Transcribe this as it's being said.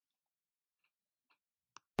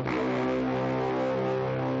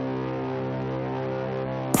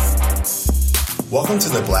Welcome to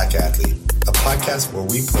The Black Athlete, a podcast where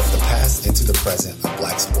we put the past into the present of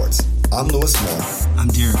black sports. I'm Lewis Moore. I'm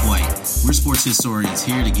Derek White. We're sports historians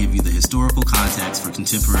here to give you the historical context for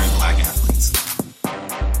contemporary black athletes.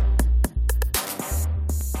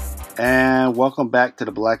 And welcome back to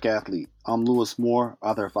The Black Athlete. I'm Lewis Moore,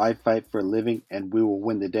 author of I Fight for a Living and We Will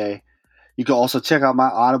Win the Day. You can also check out my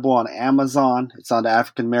Audible on Amazon. It's on the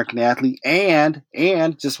African American Athlete. And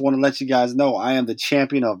just want to let you guys know, I am the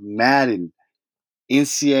champion of Madden,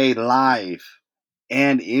 NCAA Live,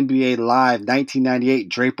 and NBA Live 1998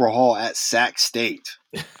 Draper Hall at Sac State.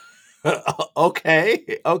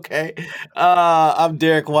 Okay. I'm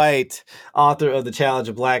Derek White, author of The Challenge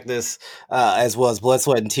of Blackness, as well as Blood,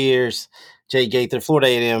 Sweat, and Tears, Jay Gaither, Florida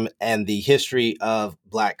A&M, and the History of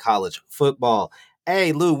Black College Football.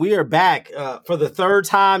 Hey, Lou, we are back for the third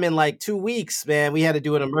time in like 2 weeks, man. We had to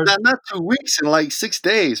do an emergency. Not 2 weeks, in like 6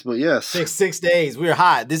 days, but yes. Six days. We're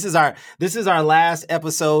hot. This is our last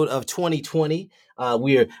episode of 2020.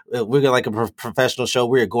 We're like a professional show.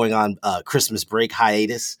 We're going on Christmas break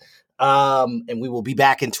hiatus. And we will be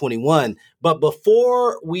back in 21. But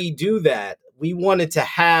before we do that, we wanted to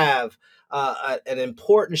have an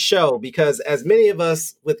important show because as many of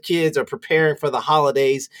us with kids are preparing for the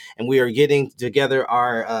holidays and we are getting together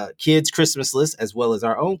our kids' Christmas list as well as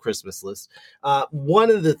our own Christmas list, one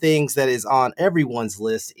of the things that is on everyone's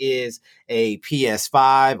list is a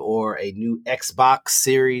PS5 or a new Xbox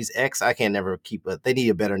Series X. I can't never keep it. They need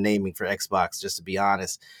a better naming for Xbox, just to be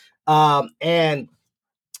honest.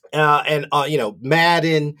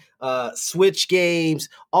 Madden, Switch games,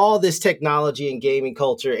 all this technology and gaming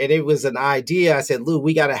culture. And it was an idea. I said, Lou,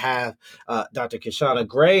 we got to have Dr. Kishonna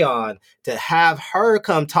Gray on to have her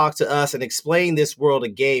come talk to us and explain this world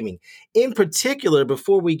of gaming. In particular,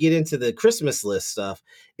 before we get into the Christmas list stuff,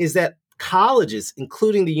 is that colleges,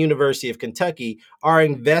 including the University of Kentucky, are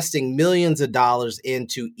investing millions of dollars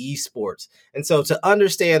into esports. And so to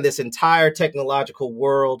understand this entire technological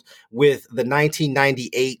world with the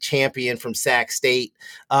 1998 champion from Sac State,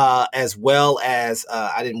 as well as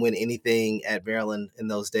I didn't win anything at Maryland in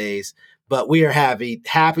those days, but we are happy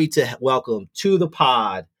to welcome to the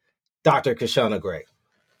pod, Dr. Kishonna Gray.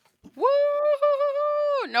 Woo!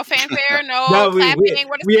 No fanfare, no clapping.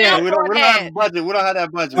 We don't have a budget. We don't have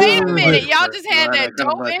that budget. Wait a minute. Y'all just had that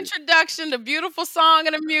dope introduction, the beautiful song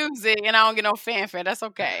and the music, and I don't get no fanfare. That's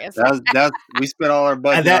okay. We spent all our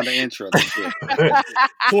budget on the intro.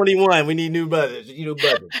 21. We need new budget.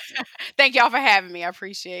 Thank y'all for having me. I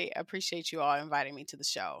appreciate you all inviting me to the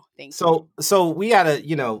show. Thank you. So we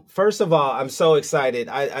gotta, first of all, I'm so excited.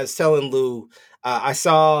 I was telling Lou, I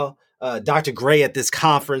saw Dr. Gray at this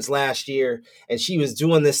conference last year, and she was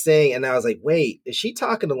doing this thing, and I was like, wait, is she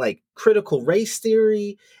talking to like critical race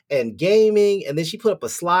theory and gaming? And then she put up a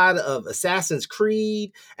slide of Assassin's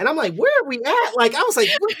Creed, and I'm like, where are we at? Like, I was like,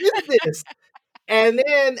 what is this? And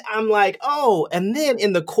then I'm like, oh, and then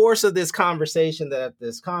in the course of this conversation at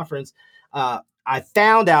this conference, I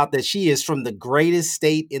found out that she is from the greatest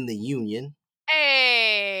state in the union.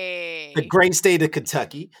 Hey. The great state of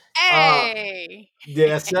Kentucky. Hey.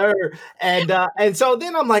 Yes, sir. And so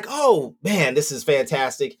then I'm like, oh man, this is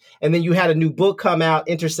fantastic. And then you had a new book come out,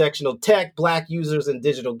 Intersectional Tech, Black Users in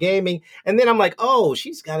Digital Gaming. And then I'm like, oh,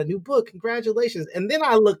 she's got a new book. Congratulations. And then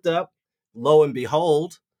I looked up, lo and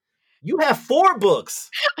behold, you have 4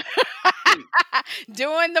 books.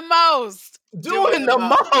 Doing the most.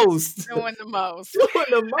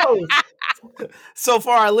 So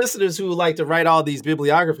for our listeners who like to write all these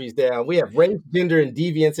bibliographies down, we have Race, Gender, and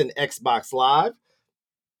Deviance in Xbox Live.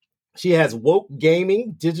 She has Woke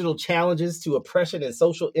Gaming, Digital Challenges to Oppression and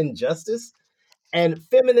Social Injustice, and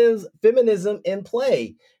Feminism in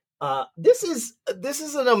Play. This is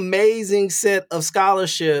an amazing set of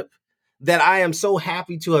scholarship that I am so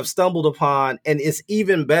happy to have stumbled upon, and it's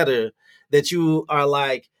even better that you are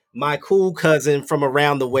like my cool cousin from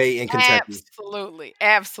around the way in Kentucky.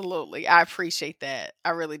 Absolutely. I appreciate that.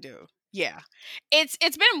 I really do. Yeah. It's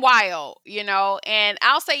been wild, and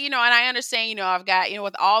I'll say, and I understand, I've got,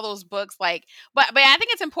 with all those books, like, but I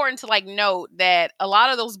think it's important to like note that a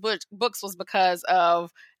lot of those books was because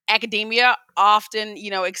of academia often,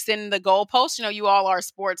 extending the goalposts. You all are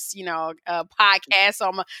sports, podcasts, so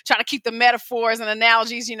I'm trying to keep the metaphors and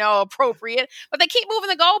analogies, appropriate, but they keep moving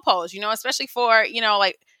the goalposts, especially for,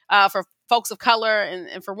 folks of color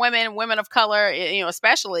and for women of color,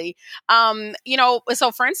 especially.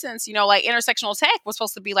 So for instance, like intersectional tech was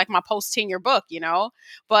supposed to be like my post tenure book,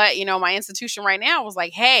 but my institution right now was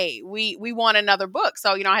like, hey, we want another book,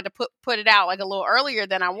 so I had to put it out like a little earlier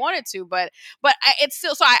than I wanted to, but it's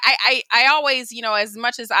still, so I always, as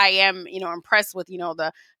much as I am impressed with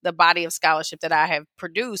the body of scholarship that I have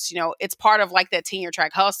produced, it's part of like that tenure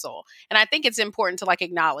track hustle. And I think it's important to like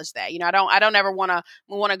acknowledge that. I don't ever want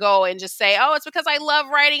to go and just say, oh, it's because I love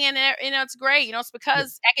writing and it's great. It's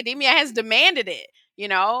because academia has demanded it.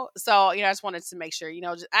 So I just wanted to make sure,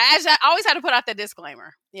 I always had to put out that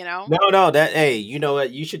disclaimer. No, hey, you know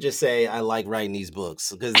what? You should just say I like writing these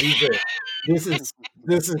books, because this is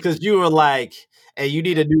because you were like, hey, you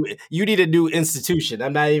need a new institution.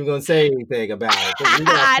 I'm not even going to say anything about it.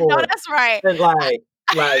 No, that's right.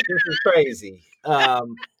 Like this is crazy.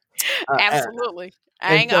 Absolutely.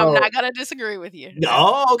 I'm not going to disagree with you.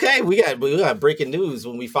 No, okay. We got breaking news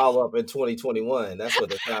when we follow up in 2021. That's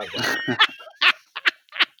what it sounds like.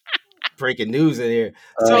 Breaking news in here.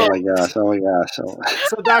 Oh my gosh.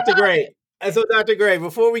 So Dr. Gray,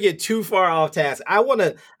 before we get too far off task,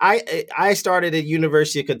 I started at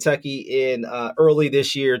University of Kentucky in early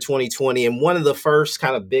this year, 2020. And one of the first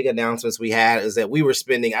kind of big announcements we had is that we were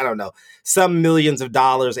spending, I don't know, some millions of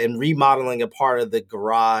dollars and remodeling a part of the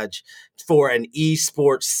garage for an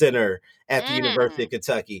esports center at the University of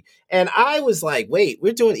Kentucky. And I was like, wait,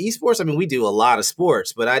 we're doing esports? I mean, we do a lot of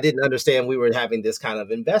sports, but I didn't understand we were having this kind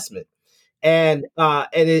of investment. And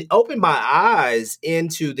it opened my eyes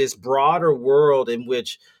into this broader world in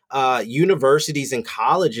which universities and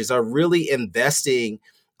colleges are really investing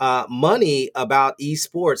money about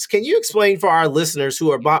esports. Can you explain for our listeners who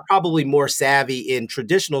are probably more savvy in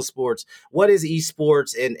traditional sports, what is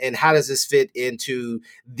esports and how does this fit into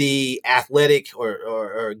the athletic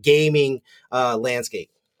or gaming landscape?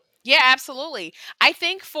 Yeah, absolutely. I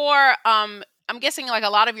think I'm guessing like a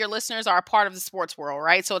lot of your listeners are a part of the sports world,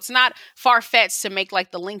 right? So it's not far-fetched to make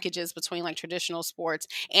like the linkages between like traditional sports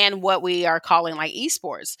and what we are calling like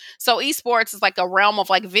esports. So esports is like a realm of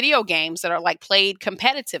like video games that are like played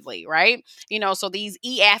competitively, right? So these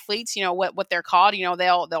e-athletes, what they're called,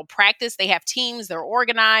 they'll practice, they have teams, they're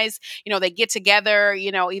organized, they get together,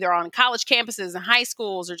 either on college campuses and high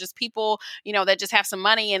schools or just people, that just have some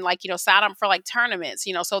money and like, sign up for like tournaments,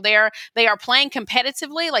 so they are playing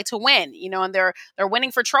competitively like to win, and they're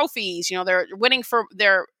winning for trophies, they're winning for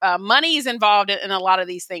their money's involved in a lot of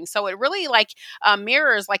these things. So it really like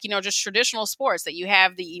mirrors like, just traditional sports that you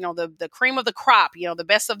have the cream of the crop, the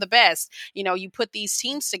best of the best, you put these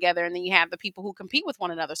teams together and then you have the people who compete with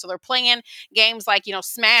one another. So they're playing games like,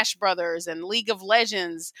 Smash Brothers and League of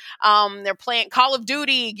Legends. They're playing Call of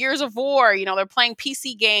Duty, Gears of War, they're playing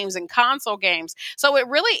PC games and console games. So it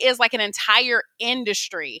really is like an entire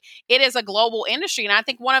industry. It is a global industry. And I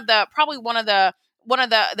think one of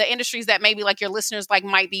the industries that maybe like your listeners like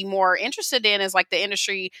might be more interested in is like the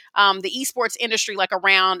industry, the esports industry, like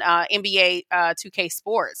around NBA 2K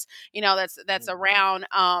sports. That's around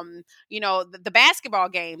the basketball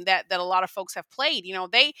game that a lot of folks have played.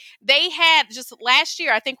 They had just last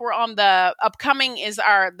year, I think we're on the upcoming is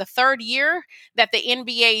the third year that the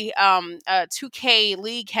NBA 2K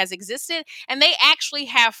league has existed, and they actually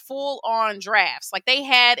have full on drafts. Like they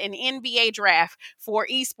had an NBA draft for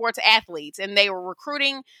esports athletes, and they're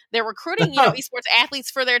recruiting esports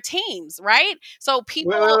athletes for their teams, right? So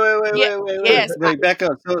people Wait, back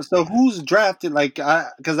up. So who's drafted? Like,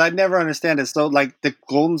 because I never understand it. So like the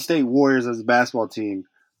Golden State Warriors as a basketball team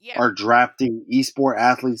are drafting esport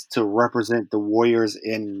athletes to represent the Warriors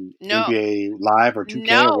in NBA Live or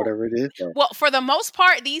 2K or whatever it is. Well, for the most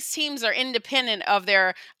part, these teams are independent of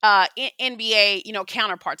their NBA,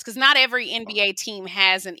 counterparts, because not every NBA team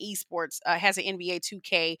has an esports, has an NBA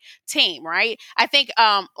 2K team, right? I think,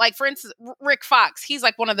 like for instance, Rick Fox, he's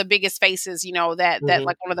like one of the biggest faces, that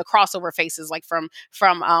like one of the crossover faces, like from the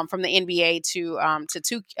NBA to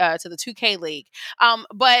the 2K league.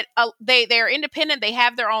 But they're independent. They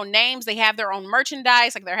have their own names. They have their own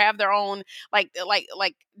merchandise. Like they have their own like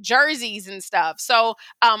jerseys and stuff. So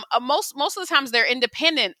most of the times they're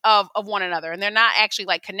independent of one another, and they're not actually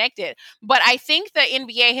like connected. But I think the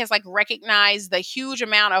NBA has like recognized the huge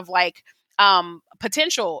amount of like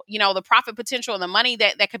potential, the profit potential and the money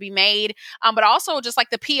that could be made, but also just like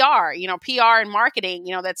the PR, PR and marketing,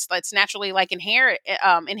 that's naturally like inherent,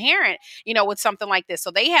 with something like this. So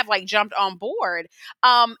they have like jumped on board,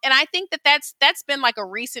 and I think that's been like a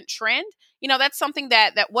recent trend. that's something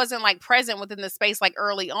that wasn't like present within the space like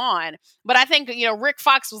early on. But I think, Rick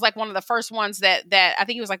Fox was like one of the first ones that I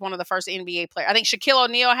think he was like one of the first NBA players. I think Shaquille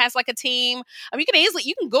O'Neal has like a team. I mean,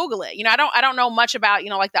 you can Google it. I don't know much about,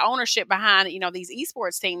 like the ownership behind, these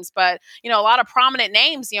esports teams, but, a lot of prominent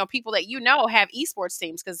names, people that, have esports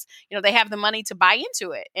teams because, they have the money to buy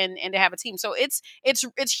into it and to have a team. So it's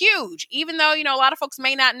huge, even though, a lot of folks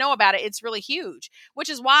may not know about it. It's really huge, which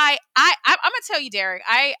is why I'm going to tell you, Derek,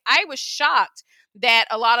 I was shocked that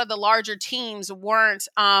a lot of the larger teams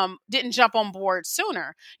didn't jump on board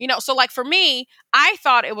sooner. So like for me, I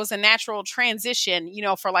thought it was a natural transition,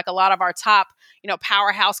 for like a lot of our top,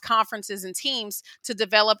 powerhouse conferences and teams to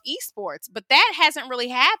develop esports, but that hasn't really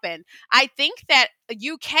happened. I think that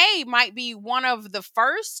UK might be one of the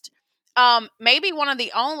first, maybe one of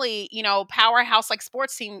the only, powerhouse like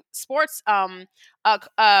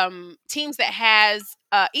teams that has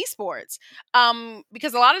esports,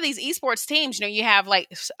 because a lot of these esports teams, you have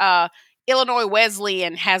like Illinois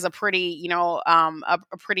Wesleyan has a pretty, a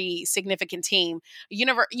pretty significant team.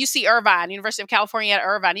 UC Irvine, University of California at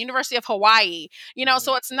Irvine, University of Hawaii,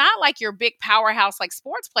 so it's not like your big powerhouse like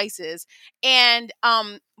sports places. And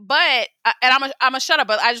but and I'm a shut up,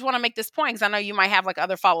 but I just want to make this point because I know you might have like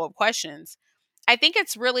other follow-up questions. I think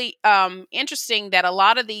it's really interesting that a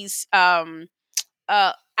lot of these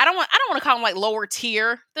I don't want to call them like lower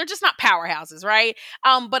tier. They're just not powerhouses, right?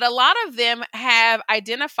 But a lot of them have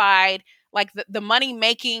identified like the money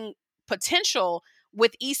making potential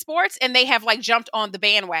with esports, and they have like jumped on the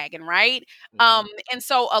bandwagon, right? And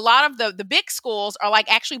so a lot of the big schools are like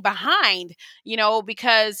actually behind,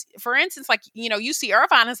 because for instance, like, UC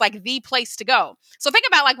Irvine is like the place to go. So think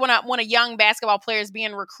about like when a young basketball player is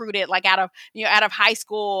being recruited like out of high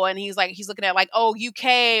school, and he's looking at like, oh,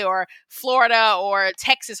 UK or Florida or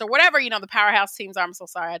Texas or whatever, the powerhouse teams are. I'm so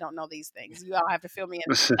sorry, I don't know these things. You all have to fill me in.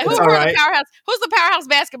 Like, who's the powerhouse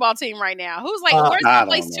basketball team right now? Who's like, where's the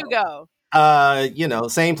place to go?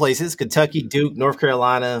 Same places: Kentucky, Duke, North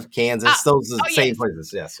Carolina, Kansas. Those are the same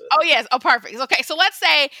places. Yes. Oh yes. Oh, perfect. Okay, so let's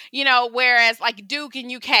say whereas like Duke and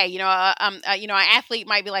UK, an athlete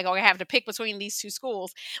might be like, oh, I have to pick between these two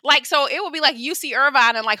schools. Like, so it would be like UC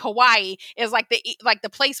Irvine and like Hawaii is like the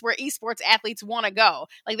place where esports athletes want to go.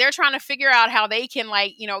 Like they're trying to figure out how they can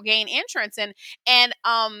like gain entrance, and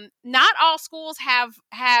not all schools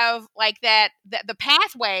have like that the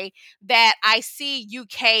pathway that I see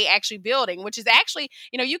UK actually building, which is actually,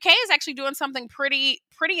 UK is actually doing something pretty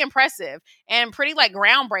impressive and pretty like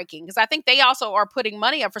groundbreaking, because I think they also are putting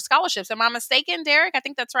money up for scholarships. Am I mistaken, Derek? I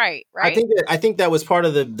think that's right. I think that was part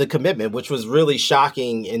of the commitment, which was really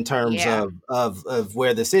shocking in terms of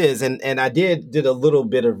where this is. And I did a little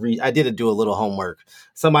bit of I did do a little homework.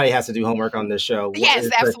 Somebody has to do homework on this show. Yes,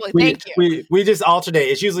 absolutely. Thank you. We just alternate.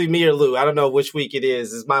 It's usually me or Lou. I don't know which week it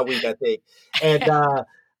is. It's my week, I think. And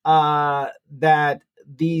that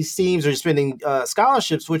these teams are spending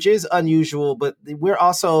scholarships, which is unusual, but we're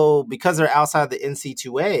also, because they're outside the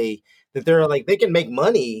NC2A, that they're like, they can make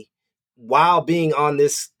money while being on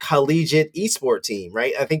this collegiate esport team,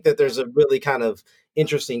 right? I think that there's a really kind of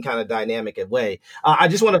interesting kind of dynamic at way. I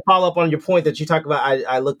just want to follow up on your point that you talked about.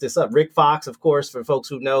 I looked this up. Rick Fox, of course, for folks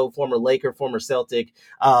who know, former Laker, former Celtic,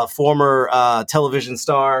 former television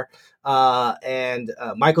star. And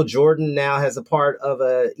Michael Jordan now has a part of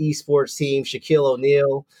a esports team. Shaquille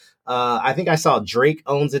O'Neal. I think I saw Drake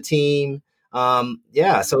owns a team. So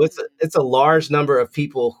it's a large number of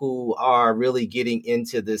people who are really getting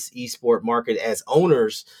into this esport market as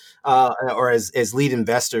owners, or as lead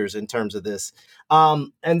investors in terms of this.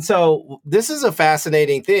 And so this is a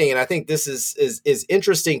fascinating thing. And I think this is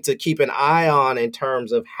interesting to keep an eye on in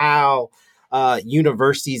terms of how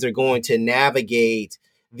universities are going to navigate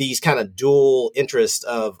these kind of dual interests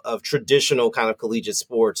of traditional kind of collegiate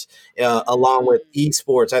sports, along with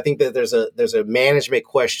esports. I think that there's a management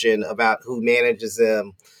question about who manages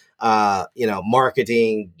them,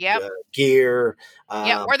 marketing, gear,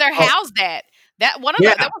 where they're housed at. That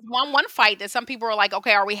that was one fight that some people were like,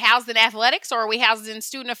 okay, are we housed in athletics or are we housed in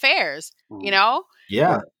student affairs?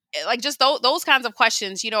 Yeah. Like just those kinds of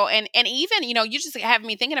questions, and even, you just have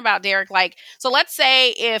me thinking about, Derek, like, so let's say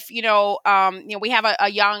if, we have a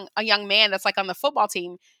young man that's like on the football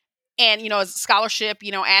team and, as a scholarship,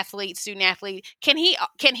 student athlete, can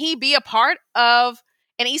he be a part of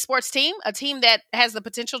an esports team, a team that has the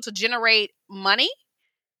potential to generate money?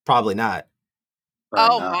 Probably not.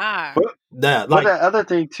 My. But the other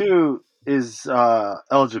thing too is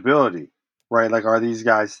eligibility. Right, like, are these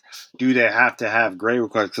guys? Do they have to have grade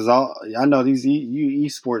requirements? Because I know these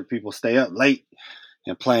esports people stay up late,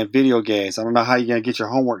 and playing video games. I don't know how you're gonna get your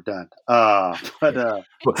homework done. But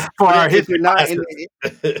For our if history you're not classes.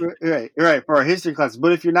 in right for our history class,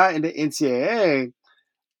 but if you're not in the NCAA,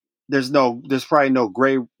 there's probably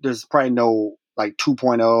no like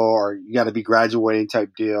 2.0 or you got to be graduating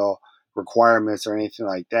type deal requirements or anything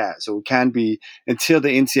like that. So it can be until the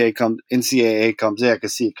NCAA comes in. I can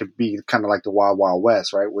see it could be kind of like the Wild Wild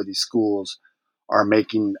West, right, where these schools are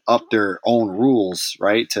making up their own rules,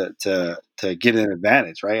 right, to get an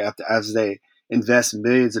advantage, right, as they invest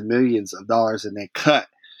millions and millions of dollars and they cut,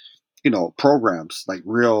 programs like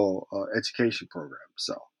real education programs.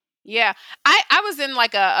 So. Yeah. I was in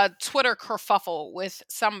like a Twitter kerfuffle with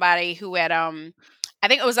somebody who had I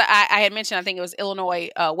think it was I had mentioned I think it was Illinois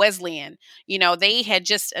Wesleyan. They had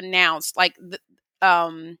just announced like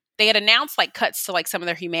they had announced like cuts to like some of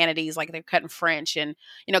their humanities, like they're cutting French and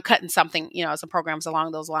cutting something, some programs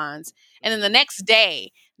along those lines. And then the next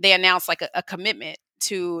day they announced like a commitment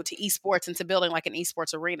to esports and to building like an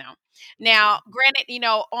esports arena. Now, granted,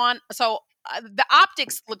 on so the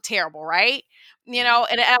optics look terrible, right? And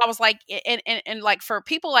I was like, and like for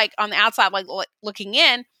people like on the outside, like looking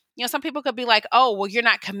in, some people could be like, oh, well, you're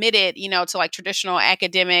not committed, to like traditional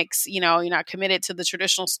academics, you're not committed to the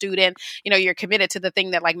traditional student, you're committed to the thing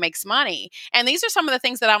that like makes money. And these are some of the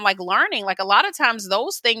things that I'm like learning. Like a lot of times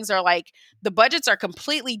those things are like the budgets are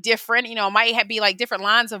completely different, might be like different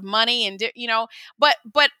lines of money and, but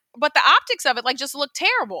the optics of it like just look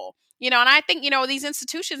terrible. And I think, these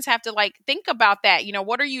institutions have to like think about that.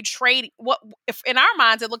 What are you trading? What if in our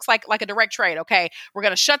minds it looks like a direct trade? Okay, we're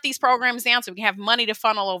going to shut these programs down so we can have money to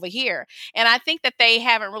funnel over here. And I think that they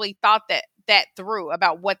haven't really thought that through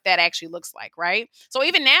about what that actually looks like, right? So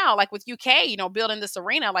even now, like with UK, building this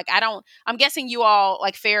arena, like I'm guessing you all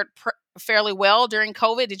like fared fairly well during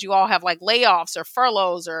COVID. Did you all have like layoffs or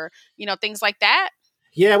furloughs or things like that?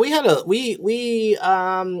 Yeah, we had we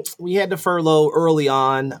had to furlough early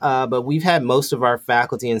on, but we've had most of our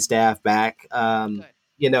faculty and staff back.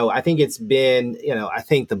 I think it's been, I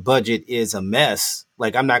think the budget is a mess.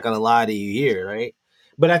 Like, I'm not going to lie to you here, right?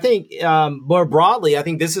 But I think more broadly, I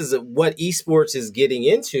think this is what esports is getting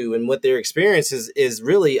into, and what their experience is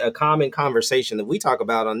really a common conversation that we talk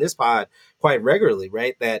about on this pod quite regularly,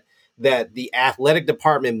 right? That the athletic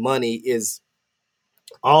department money is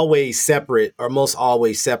always separate, or most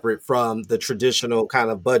always separate, from the traditional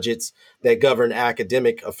kind of budgets that govern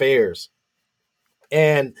academic affairs.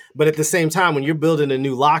 But at the same time, when you're building a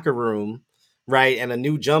new locker room, right, and a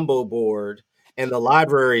new jumbo board, and the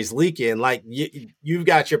library's leaking, like you've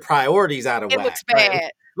got your priorities out of It whack, looks right?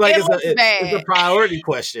 bad. Like It looks it's bad. a priority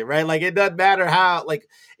question, right? Like it doesn't matter how, like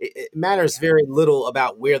it matters very little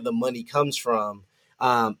about where the money comes from,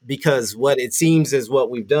 because what it seems is what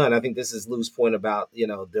we've done. I think this is Lou's point about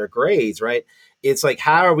their grades, right? It's like,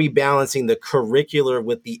 how are we balancing the curricular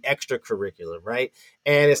with the extracurricular, right?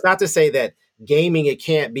 And it's not to say that gaming, it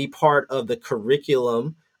can't be part of the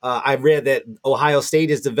curriculum. I read that Ohio State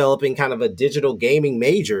is developing kind of a digital gaming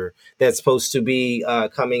major that's supposed to be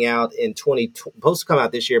coming out in supposed to come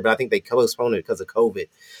out this year, but I think they postponed it because of COVID.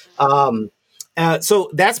 So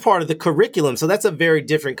that's part of the curriculum. So that's a very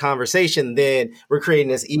different conversation than we're creating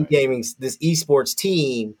this e-gaming, this esports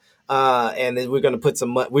team. And then we're going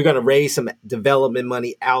to we're going to raise some development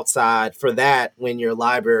money outside for that when your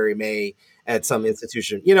library may at some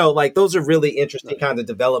institution, like those are really interesting kinds of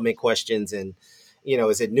development questions. And,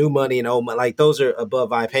 is it new money and old money? Like those are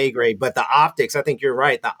above my pay grade. But the optics, I think you're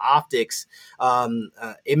right. The optics,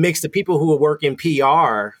 it makes the people who work in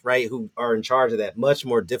PR, right, who are in charge of that, much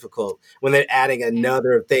more difficult when they're adding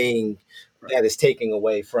another thing that is taking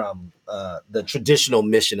away from the traditional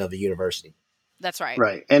mission of the university. That's right.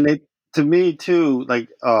 Right. And it, to me too, like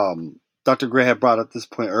Dr. Gray had brought up this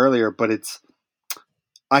point earlier, but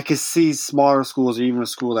I could see smaller schools or even a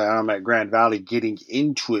school like I'm at Grand Valley getting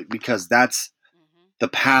into it because that's the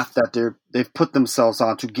path that they've put themselves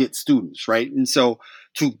on to get students, right? And so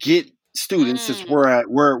to get students, since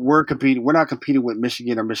we're competing, we're not competing with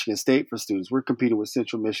Michigan or Michigan State for students. We're competing with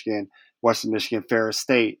Central Michigan, Western Michigan, Ferris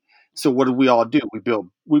State. So what do we all do? We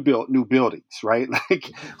built new buildings, right? Like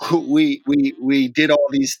we did all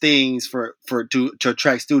these things to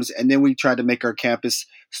attract students, and then we tried to make our campus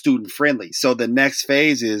student friendly. So the next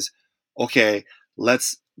phase is, okay,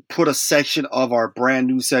 let's put a section of our brand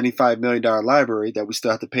new $75 million library that we still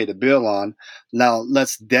have to pay the bill on. Now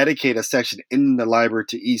let's dedicate a section in the library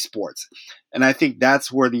to esports. And I think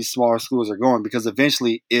that's where these smaller schools are going, because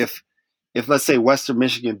eventually if let's say Western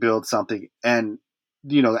Michigan builds something and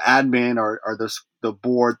the admin or the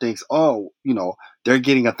board thinks, oh, they're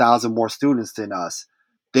getting 1,000 more students than us,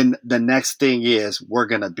 then the next thing is we're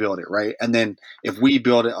going to build it, right? And then if we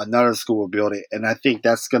build it, another school will build it. And I think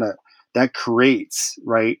that creates,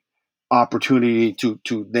 right, opportunity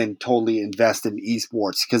to then totally invest in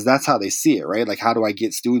esports, because that's how they see it, right? Like, how do I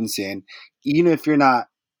get students in? Even if you're not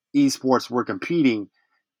esports, we're competing.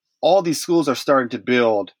 All these schools are starting to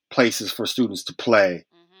build places for students to play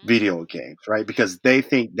video games, right? Because they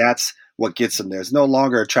think that's what gets them there. It's no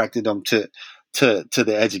longer attracting them to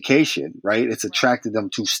the education, right? It's attracting them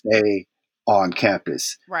to stay on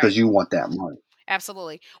campus because you want that money.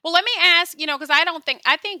 Absolutely. Well, let me ask, because I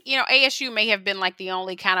think, ASU may have been like the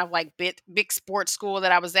only kind of like big sports school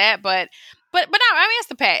that I was at, but no, I mean,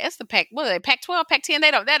 it's the Pac, what are they, Pac-12, Pac-10,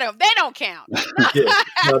 they don't count. Yeah.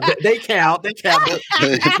 No, they count. They count.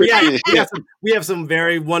 We have some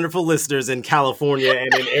very wonderful listeners in California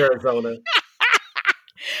and in Arizona.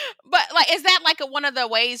 But like, is that like one of the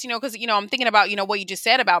ways, because, I'm thinking about, what you just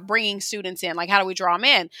said about bringing students in, like, how do we draw them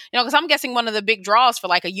in? Because I'm guessing one of the big draws for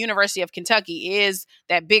like a University of Kentucky is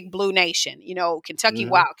that big blue nation, Kentucky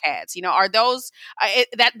Wildcats, are those,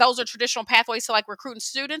 those are traditional pathways to like recruiting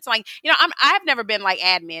students. Like, I've never been like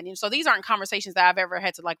admin. And so these aren't conversations that I've ever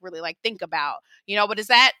had to like really like think about, but is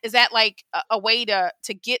that like a way to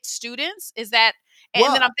get students? Is that, and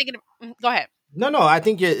then I'm thinking, go ahead. No, I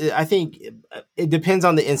think it depends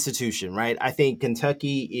on the institution, right? I think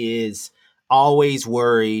Kentucky is always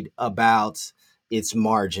worried about its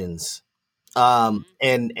margins. And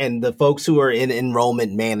the folks who are in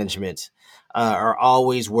enrollment management are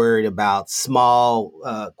always worried about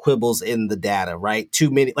small quibbles in the data, right? Too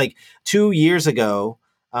many, like 2 years ago,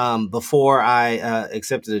 before I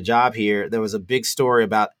accepted a job here, there was a big story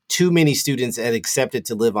about too many students had accepted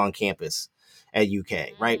to live on campus at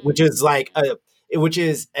UK, right? Which is like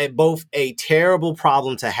both a terrible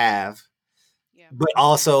problem to have, but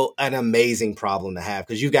also an amazing problem to have,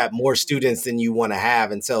 because you've got more students than you want to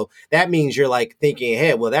have. And so that means you're like thinking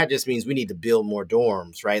ahead. Well, that just means we need to build more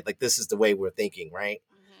dorms, right? Like, this is the way we're thinking, right?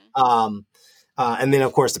 And then,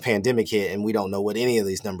 of course, the pandemic hit, and we don't know what any of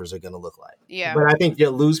these numbers are going to look like. Yeah. But I think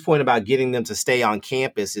Lou's point about getting them to stay on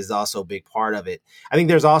campus is also a big part of it. I think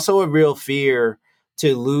there's also a real fear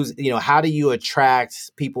to lose, how do you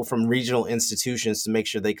attract people from regional institutions to make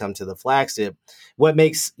sure they come to the flagship? What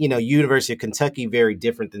makes, University of Kentucky very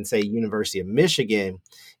different than, say, University of Michigan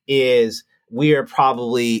is we are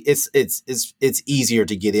probably, it's easier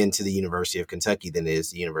to get into the University of Kentucky than it is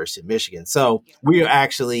the University of Michigan. So we are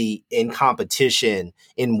actually in competition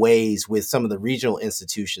in ways with some of the regional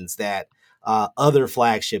institutions that other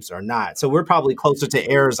flagships are not. So we're probably closer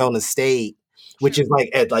to Arizona State, which is like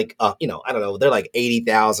at like, I don't know, they're like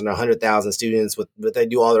 80,000 or 100,000 students but they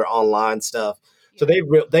do all their online stuff. So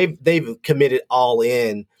they've committed all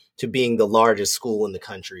in to being the largest school in the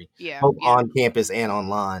country, both on campus and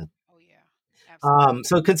online.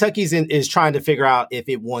 So Kentucky's is trying to figure out if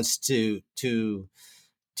it wants to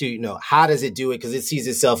how does it do it? Because it sees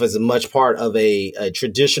itself as a much part of a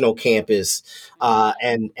traditional campus.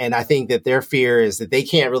 And I think that their fear is that they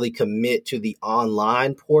can't really commit to the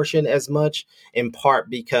online portion as much, in part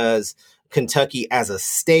because Kentucky as a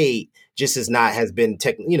state has been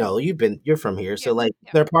you're from here. So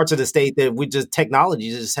there are parts of the state that technology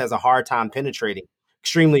just has a hard time penetrating.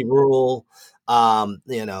 Extremely rural,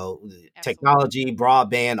 technology,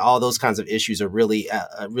 broadband, all those kinds of issues are really,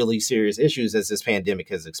 really serious issues as this pandemic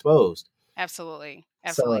has exposed. Absolutely.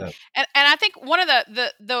 So, and I think one of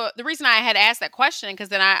the reason I had asked that question, because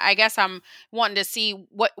then I guess I'm wanting to see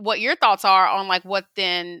what your thoughts are on like what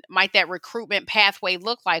then might that recruitment pathway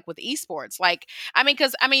look like with esports. Like,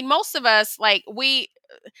 because most of us, like,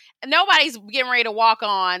 nobody's getting ready to walk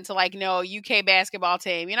on to like UK basketball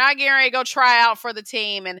team. You're not getting ready to go try out for the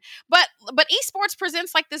team, but esports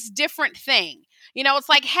presents like this different thing. It's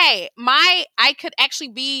like, hey, I could actually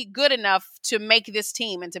be good enough to make this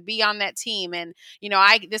team and to be on that team, and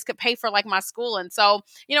this could pay for like my school. And so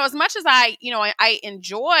as much as I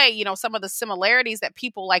enjoy some of the similarities that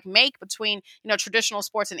people like make between traditional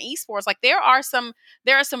sports and esports, like there are some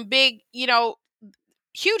big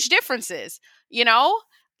huge differences. The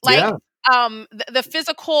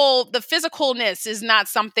physicalness is not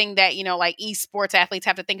something that like esports athletes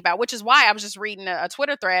have to think about, which is why I was just reading a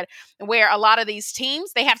Twitter thread where a lot of these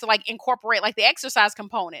teams, they have to like incorporate like the exercise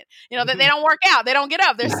component, that they don't work out, they don't get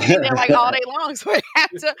up, they're sitting there like all day long, so they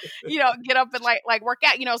have to get up and like work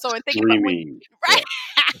out, so and thinking about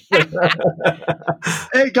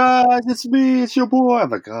Hey guys, it's me, it's your boy. I'm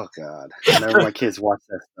like, oh god, whenever my kids watch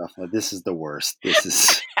that stuff, like, this is the worst. This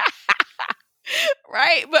is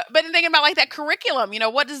Right. But then thinking about like that curriculum,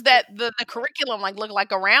 what does the curriculum like look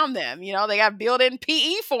like around them? They got built-in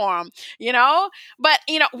PE for them, you know? But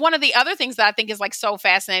one of the other things that I think is like so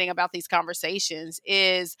fascinating about these conversations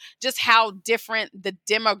is just how different the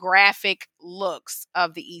demographic looks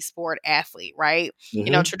of the esport athlete, right?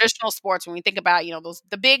 Mm-hmm. Traditional sports, when we think about, those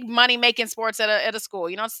the big money making sports at a school,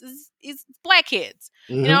 it's black kids.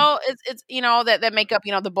 Mm-hmm. It's that make up,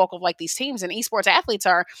 the bulk of like these teams, and esports athletes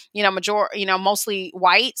are mostly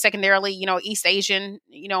white, secondarily, East Asian,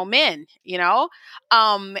 men,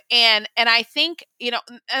 and I think, and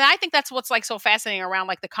I think that's what's like so fascinating around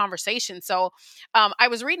like the conversation. So, I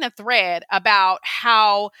was reading a thread about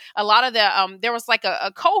how a lot of there was like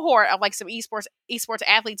a cohort of like some esports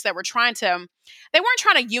athletes that were they weren't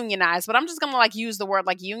trying to unionize, but I'm just going to like use the word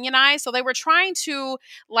like unionize. So they were trying to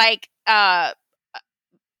like,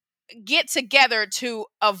 get together to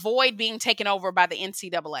avoid being taken over by the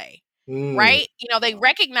NCAA. Right? They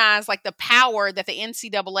recognize like the power that the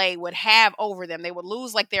NCAA would have over them. They would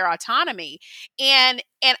lose like their autonomy. And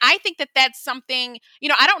I think that that's something,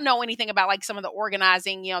 I don't know anything about like some of the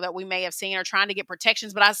organizing, that we may have seen or trying to get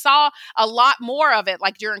protections, but I saw a lot more of it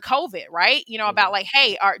like during COVID, right? About like,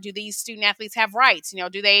 hey, do these student athletes have rights?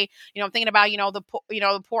 Do they, I'm thinking about,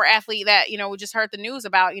 the poor athlete that, we just heard the news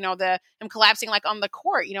about, him collapsing like on the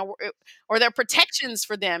court, or their protections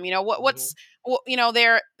for them, what's,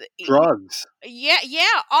 their Drugs. yeah,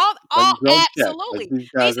 Like all drug check. Like absolutely. these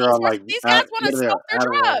guys are on like These guys want to what are smoke they, their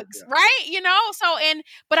Adderall? drugs, right? So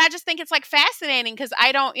but I just think it's like fascinating because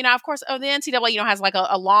I don't, of course, the NCAA, has like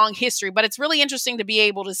a long history, but it's really interesting to be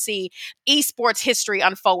able to see esports history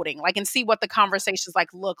unfolding, like, and see what the conversations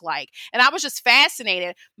like look like. And I was just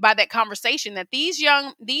fascinated by that conversation that these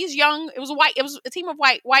young, it was a team of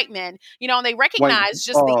white men, and they White. recognized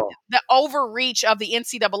just the overreach of the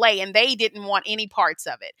NCAA, and they didn't want any parts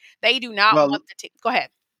of it. They do not Well, want the team. Go ahead.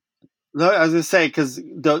 no, I was gonna say because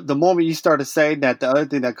the moment you started saying that, the other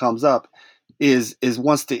thing that comes up is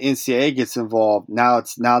once the NCAA gets involved, now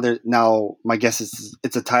my guess is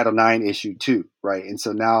it's a Title IX issue too, right? And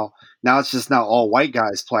so now it's just now all white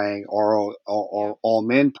guys playing or all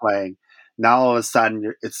men playing. Now all of a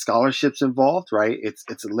sudden it's scholarships involved, right?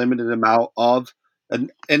 It's a limited amount of and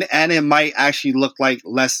it might actually look like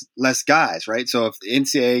less guys, right? So if the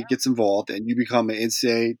NCAA gets involved and you become an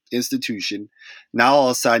NCAA institution, now all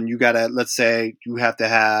of a sudden you gotta, let's say you have to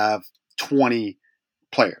have 20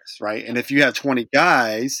 players, right? And if you have 20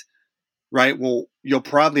 guys, right, well, you'll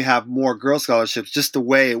probably have more girl scholarships just the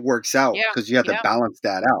way it works out Yeah. because you have to balance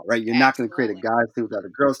that out, right? You're not going to create a Absolutely. guys team without a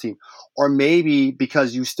girls team. Or maybe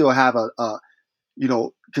because you still have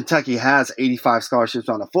Kentucky has 85 scholarships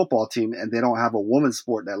on a football team and they don't have a women's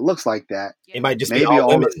sport that looks like that. It might just be Maybe all all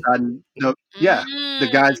women. of a sudden, the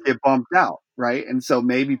guys get bumped out, right? And so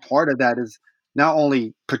maybe part of that is not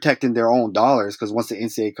only protecting their own dollars, because once the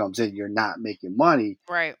NCAA comes in, you're not making money,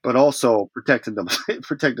 Right. but also protecting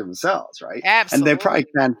themselves, right? And they probably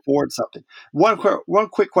Absolutely. can afford something. One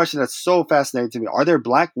quick question that's so fascinating to me: are there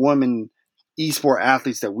black women esport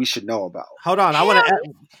athletes that we should know about? Hold on, I want to.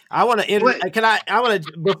 Wait. Can I want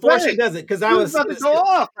to before she Wait. does it because I You was about to go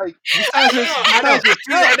off. Like besides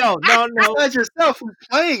yourself, who's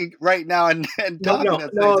playing right now and talking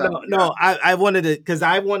at the same time. No. I wanted to because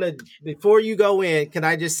I wanted before you go in. Can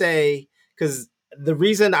I just say because the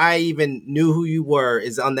reason I even knew who you were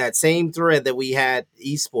is on that same thread that we had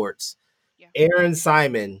esports. Yeah. Aaron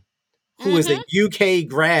Simon, who is a UK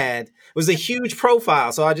grad, was a huge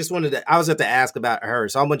profile. So I just I was going to ask about her.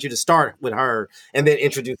 So I want you to start with her and then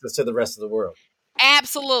introduce us to the rest of the world.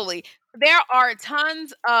 Absolutely. There are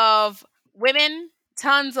tons of women,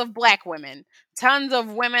 tons of black women, tons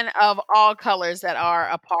of women of all colors that are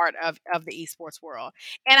a part of the esports world.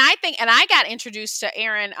 And I got introduced to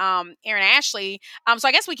Erin Ashley. So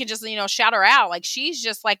I guess we can just, shout her out. Like she's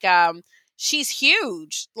just like, she's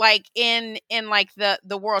huge, like in like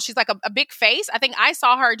the world. She's like a big face. I think I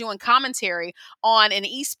saw her doing commentary on an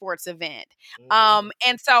esports event.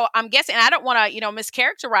 And so I'm guessing, and I don't want to,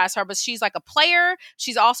 mischaracterize her, but she's like a player.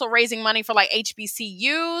 She's also raising money for like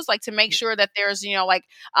HBCUs, like to make sure that there's, like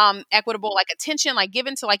equitable like attention, like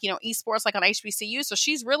given to like, esports, like on HBCU. So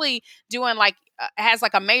she's really doing like, has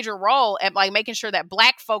like a major role at like making sure that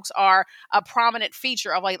black folks are a prominent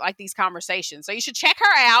feature of like these conversations. So you should check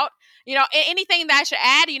her out. Anything that I should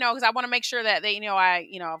add, because I want to make sure that they, I,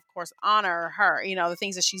 of course, honor her, the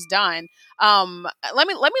things that she's done. Let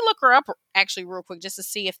me look her up actually real quick just to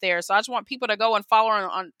see if there's. So I just want people to go and follow her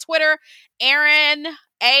on Twitter, Erin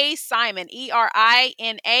A. Simon,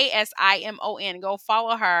 ERINASIMON. Go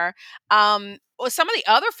follow her. Some of the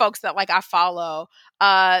other folks that like I follow,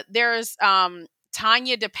 there's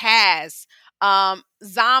Tanya DePaz.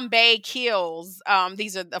 Zombie Kills.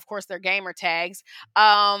 These are, of course, their gamer tags.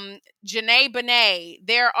 Janae Benet.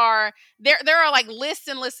 There are like lists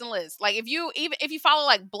and lists and lists. Like if you follow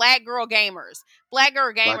like Black Girl Gamers, Black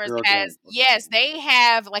Girl Black Gamers Girl has, Gang. yes, they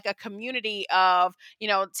have like a community of,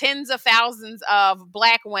 tens of thousands of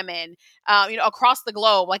Black women, across the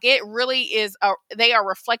globe. Like it really is they are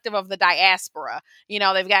reflective of the diaspora.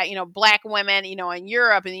 They've got, Black women, in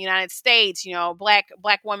Europe, in the United States, Black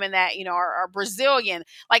women that, are Brazilian.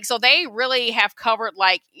 Like, so they really have covered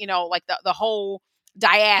like, like the whole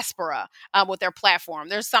diaspora with their platform.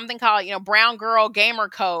 There's something called, Brown Girl Gamer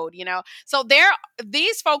Code, so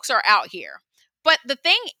these folks are out here. But the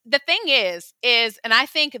thing is, and I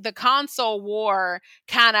think the console war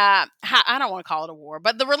kind of, I don't want to call it a war,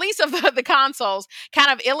 but the release of the consoles kind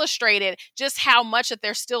of illustrated just how much that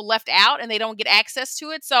they're still left out and they don't get access to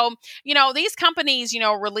it. So, these companies,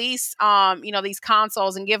 release, these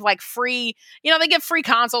consoles and give like free, they give free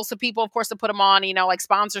consoles to people, of course, to put them on, like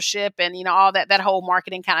sponsorship and, all that whole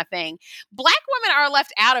marketing kind of thing. Black women are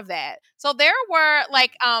left out of that. So there were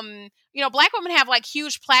like, Black women have like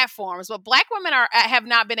huge platforms, but Black women have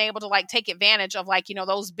not been able to like take advantage of like,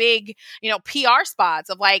 those big, PR spots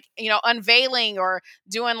of like, unveiling or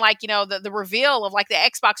doing like, the reveal of like the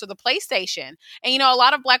Xbox or the PlayStation. And, a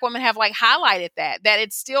lot of Black women have like highlighted that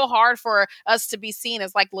it's still hard for us to be seen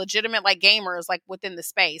as like legitimate, like gamers, like within the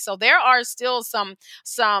space. So there are still some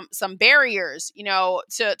barriers,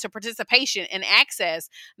 to participation and access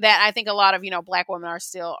that I think a lot of, Black women are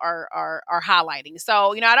still are highlighting.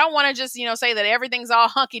 So, I don't want to just, say that everything's all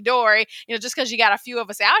hunky dory, just because you got a few of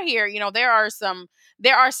us out here. There are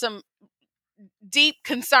some deep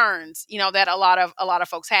concerns, that a lot of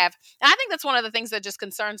folks have. And I think that's one of the things that just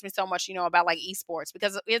concerns me so much, about like esports,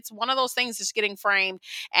 because it's one of those things just getting framed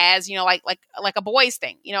as, like a boys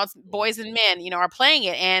thing, it's boys and men, are playing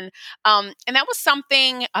it. And that was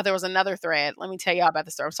something, there was another thread. Let me tell y'all about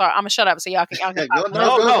the story. So I'm gonna shut up so y'all can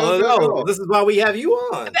No. This is why we have you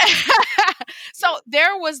on. So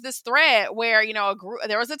there was this thread where,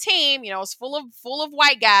 there was a team, it was full of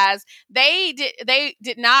white guys. They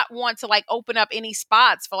did not want to like open up any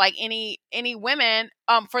spots for like any women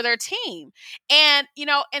for their team. And,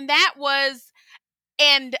 and that was,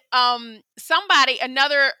 and somebody,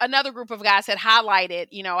 another group of guys had highlighted,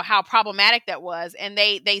 how problematic that was. And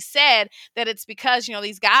they said that it's because,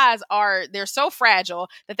 these guys they're so fragile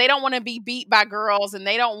that they don't want to be beat by girls, and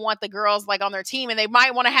they don't want the girls like on their team, and they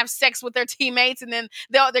might want to have sex with their teammates, and then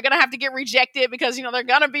they're going to have to get rejected because, they're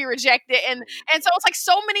going to be rejected. And so it's like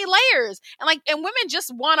so many layers, and women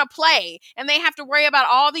just want to play, and they have to worry about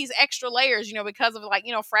all these extra layers, because of like,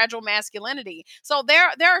 fragile masculinity. So there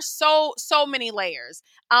are so many layers.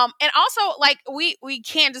 And also like we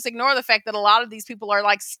can't just ignore the fact that a lot of these people are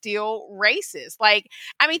like still racist. Like,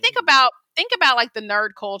 I mean, think about like the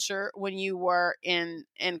nerd culture when you were in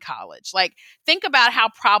college. Like, think about how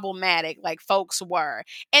problematic like folks were.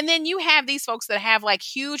 And then you have these folks that have like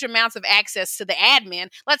huge amounts of access to the admin.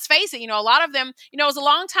 Let's face it, a lot of them, it was a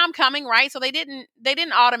long time coming, right? So they didn't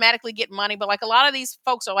automatically get money, but like a lot of these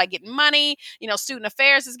folks are like getting money, student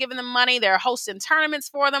affairs is giving them money, they're hosting tournaments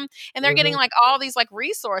for them, and they're getting like all these like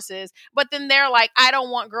resources, but then they're like, I don't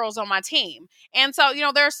want girls on my team. And so,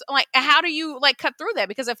 there's like, how do you like cut through that?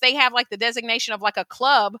 Because if they have like the designation of like a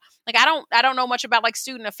club, like I don't know much about like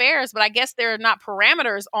student affairs, but I guess there are not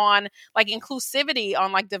parameters on like inclusivity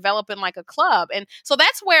on like developing like a club. And so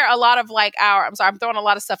that's where a lot of like I'm sorry, I'm throwing a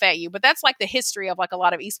lot of stuff at you, but that's like the history of like a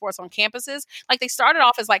lot of esports on campuses. Like they started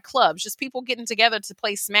off as like clubs, just people getting together to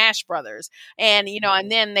play Smash Brothers. And,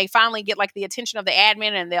 and then they finally get like the attention of the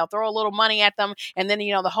admin, and they'll throw a little money at them. And then,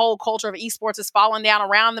 the whole culture of esports is falling down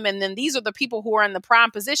around them. And then these are the people who are in the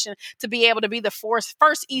prime position to be able to be the first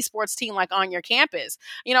esports team like on your campus.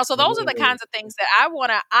 So those are the kinds of things that I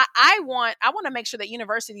want to make sure that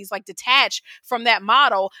universities like detach from that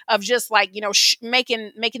model of just like,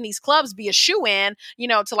 making these clubs be a shoe-in,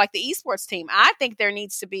 to like the esports team. I think there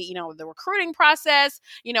needs to be, the recruiting process,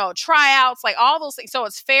 tryouts, like all those things. So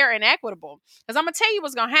it's fair and equitable. Because I'm going to tell you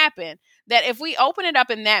what's going to happen, that if we open it up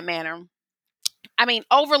in that manner, I mean,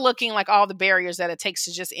 overlooking like all the barriers that it takes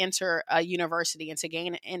to just enter a university and to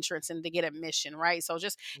gain an entrance and to get admission, right? So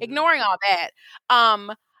just ignoring all that,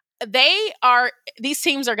 these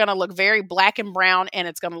teams are going to look very black and brown, and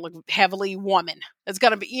it's going to look heavily woman. It's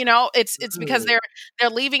going to be, it's because they're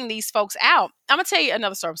leaving these folks out. I'm going to tell you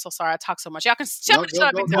another story. I'm so sorry I talk so much. Y'all can shut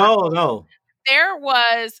up. No. There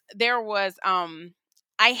was it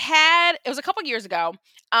was a couple years ago.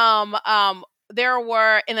 there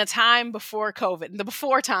were in the time before COVID, in the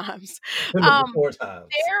before times, In the before times.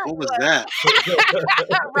 there What was was that?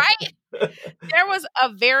 right. There was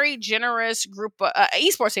a very generous group of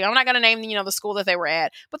esports team. I'm not going to name the school that they were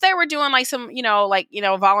at, but they were doing like some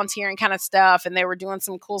volunteering kind of stuff, and they were doing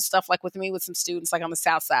some cool stuff like with me with some students like on the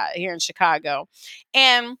south side here in Chicago.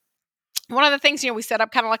 And one of the things, we set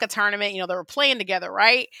up kind of like a tournament, they were playing together,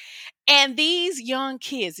 right? And these young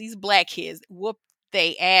kids, these black kids, whooped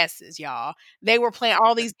they asses, y'all. They were playing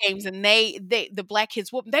all these games, and the black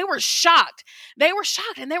kids whooped. They were shocked. They were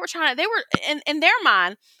shocked, and they were in their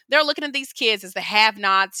mind, they're looking at these kids as the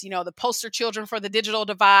have-nots, the poster children for the digital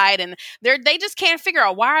divide, and they just can't figure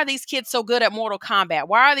out, why are these kids so good at Mortal Kombat?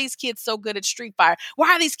 Why are these kids so good at Street Fighter?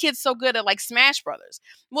 Why are these kids so good at like Smash Brothers?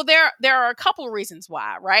 Well, there are a couple of reasons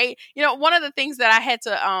why, right? One of the things that I had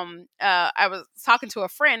to I was talking to a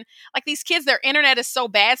friend, like these kids, their internet is so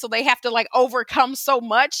bad, so they have to like overcome so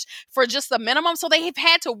much for just the minimum. So they have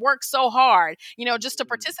had to work so hard, just to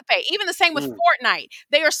participate. Even the same with Fortnite.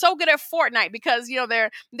 They are so good at Fortnite because,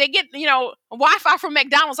 they get, Wi-Fi from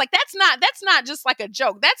McDonald's. Like that's not just like a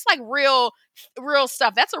joke. That's like real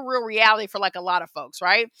stuff. That's a real reality for like a lot of folks,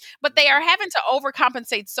 right? But they are having to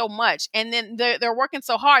overcompensate so much, and then they're working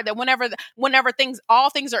so hard that whenever all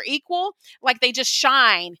things are equal, like they just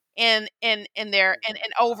shine and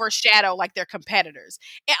overshadow like their competitors.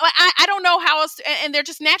 And, like, I don't know how else, and they're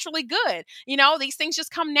just naturally good. These things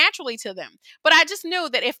just come naturally to them. But I just knew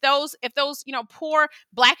that if those poor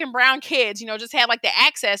black and brown kids just had like the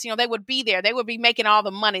access, they would be there. They would be making all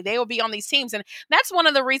the money. They would be on these teams, and that's one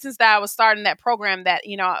of the reasons that I was starting that program. That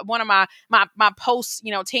one of my post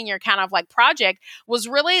tenure kind of like project was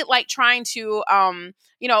really like trying to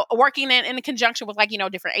working in conjunction with like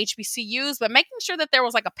different HBCUs, but making sure that there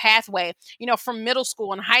was like a pathway from middle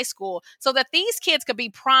school and high school, so that these kids could be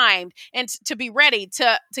primed and to be ready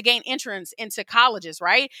to gain entrance into colleges,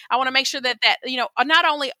 right? I want to make sure that not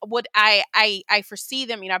only would I foresee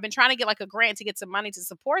them, I've been trying to get like a grant to get some money to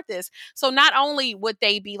support this, so not only would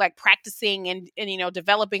they be like practicing and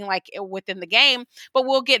developing like within the game, but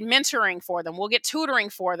we'll get mentoring for them, we'll get tutoring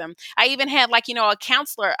for them. I even had like a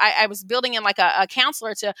counselor. I was building in like a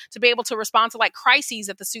counselor to be able to respond to like crises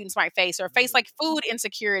that the students might face, or face like food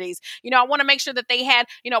insecurities. I want to make sure that they had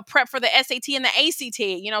prep for the SAT and the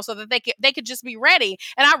ACT, so that they could just be ready.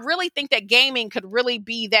 And I really think that gaming could really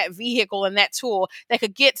be that vehicle and that tool that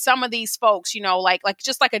could get some of these folks, like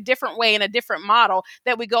just like a different way and a different model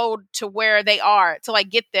that we go to where they are to like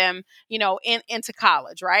get them, into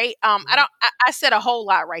college, right? I said a whole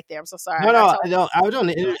lot right there. I'm so sorry. I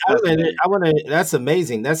want to. That's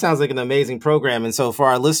amazing. That sounds like an amazing program. And so for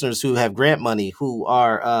our listeners who have grant money, who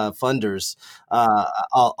are funders,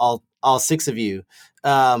 all six of you,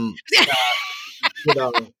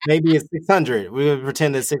 maybe it's 600. We would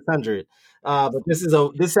pretend it's 600. But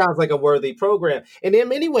this sounds like a worthy program. And in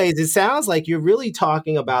many ways, it sounds like you're really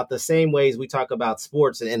talking about the same ways we talk about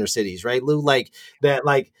sports in inner cities, right, Lou? Like that,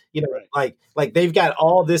 like, like they've got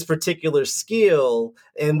all this particular skill,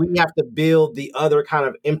 and we have to build the other kind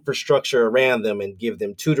of infrastructure around them and give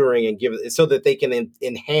them tutoring and give it so that they can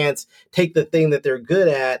take the thing that they're good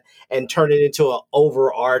at and turn it into an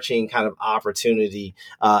overarching kind of opportunity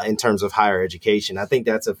in terms of higher education. I think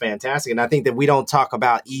that's a fantastic. And I think that we don't talk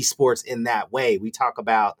about esports in that way. We talk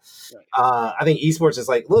about, I think esports is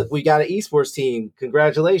like, look, we got an esports team.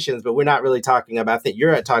 Congratulations. But we're not really talking about that.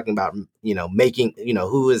 You're talking about, making,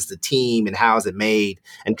 who is the team and how is it made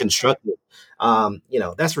and constructed.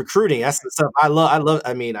 That's recruiting. That's the stuff I love.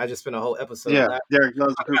 I mean, I just spent a whole episode. Yeah, Derek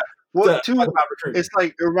loves recruiting. Well, it's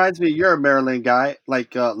like, it reminds me, you're a Maryland guy,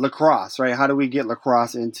 like lacrosse, right? How do we get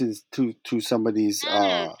lacrosse into some of these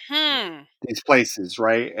places,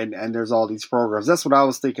 right? And there's all these programs. That's what I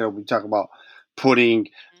was thinking of when we talk about putting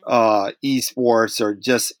esports or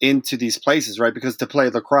just into these places, right? Because to play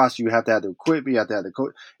lacrosse, you have to have the equipment, you have to have the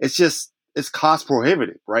coach. It's cost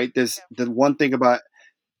prohibitive, right? There's the one thing about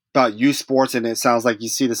youth sports, and it sounds like you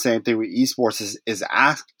see the same thing with esports, is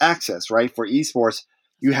access, right? For esports,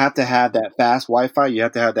 you have to have that fast Wi-Fi. You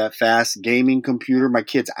have to have that fast gaming computer. My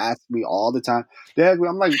kids ask me all the time, Dad,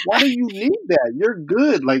 I'm like, why do you need that? You're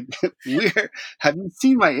good. Like, have you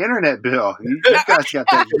seen my internet bill? You guys got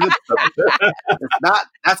that good stuff.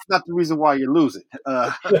 That's not the reason why you're losing.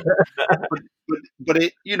 But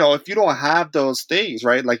it, if you don't have those things,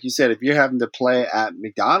 right? Like you said, if you're having to play at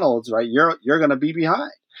McDonald's, right, you're going to be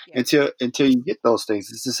behind until you get those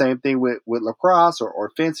things. It's the same thing with lacrosse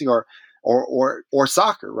or fencing or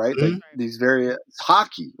soccer, right? Like these various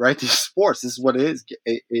hockey, right? These sports. This is what it is.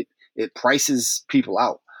 It prices people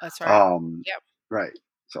out. That's right. Right.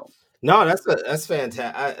 So No, that's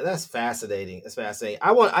fantastic. That's fascinating. That's fascinating.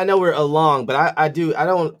 I know we're along, but I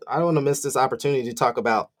don't want to miss this opportunity to talk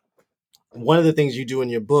about one of the things you do in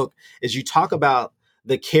your book is you talk about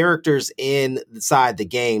the characters inside the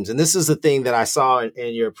games. And this is the thing that I saw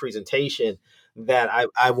in your presentation that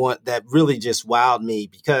I want that really just wowed me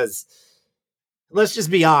because let's just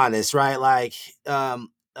be honest, right? Like,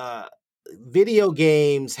 uh, video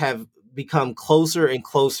games have become closer and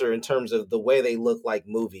closer in terms of the way they look like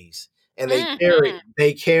movies, and Hmm.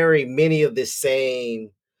 they carry many of the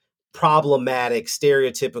same problematic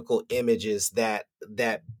stereotypical images that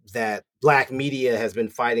black media has been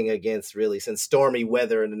fighting against really since stormy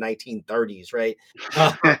weather in the 1930s, right?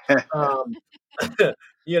 Uh, um,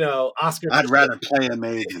 Oscar I'd rather play a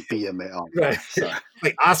maid than be a maid. Oh, right, sorry.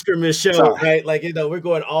 like Oscar Michaud, Sorry. right? Like we're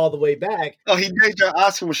going all the way back. Oh, he named the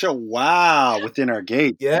Oscar show. Wow, Within Our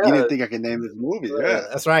Gates. Yeah, You didn't think I could name this movie? Yeah,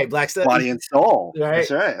 that's right. Black Study, Body and Soul. right?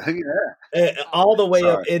 That's right. Yeah. All the way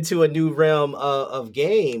up Sorry. into a new realm of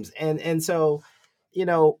games, and so, you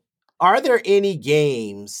know, are there any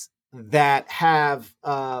games that have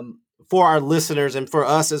for our listeners and for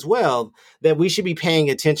us as well that we should be paying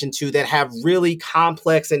attention to that have really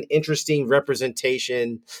complex and interesting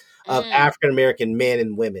representation of Mm. African American men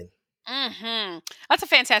and women? Hmm. That's a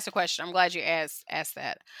fantastic question. I'm glad you asked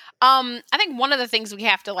that. I think one of the things we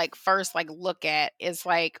have to like first like look at is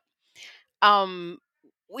like um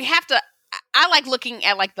we have to I like looking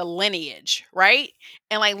at like the lineage, right?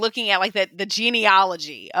 And like looking at like the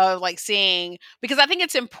genealogy of like seeing because I think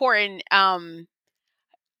it's important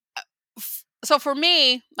so for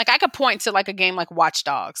me, like I could point to like a game like Watch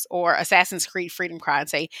Dogs or Assassin's Creed Freedom Cry and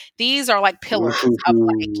say these are like pillars of Ooh,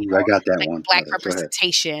 I got that like one, black brother. Go ahead.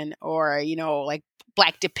 representation or like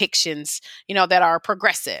black depictions, that are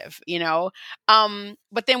progressive,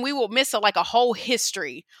 but then we will miss like a whole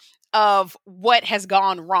history of what has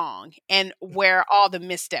gone wrong and where all the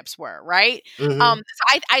missteps were, right? Mm-hmm.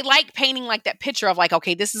 So I like painting like that picture of like,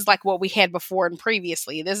 okay, this is like what we had before and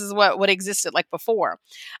previously. This is what existed like before.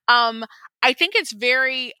 Um, I think it's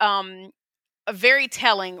very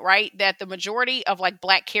telling, right, that the majority of like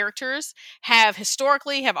black characters have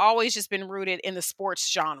always just been rooted in the sports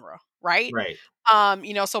genre, right? Right.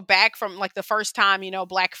 So back from like the first time,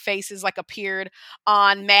 black faces like appeared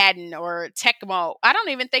on Madden or Tecmo. I don't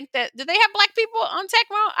even think that did they have black people on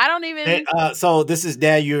Tecmo? I don't even So this is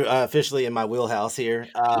now you're officially in my wheelhouse here.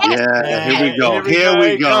 yes, Yeah, here yes. we go. Here Here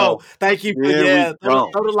we we go. go. Thank you for Here we go.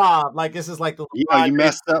 throw the lob. Like this is like the You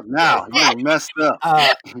messed up now. You messed up.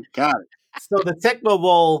 uh, Got it. so the Tecmo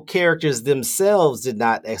Bowl characters themselves did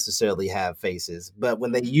not necessarily have faces, but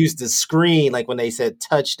when they used the screen, like when they said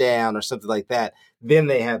touchdown or something like that, then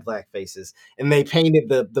they had black faces, and they painted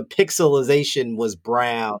the pixelization was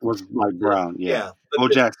brown. Was like brown. Yeah. But Bo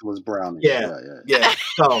Jackson was brownish. yeah, Yeah. yeah.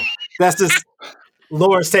 So that's just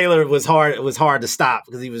Lawrence Taylor was hard. It was hard to stop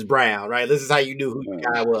because he was brown, right? This is how you knew who the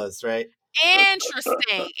guy was, right?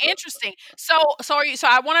 Interesting. So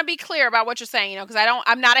I want to be clear about what you're saying, because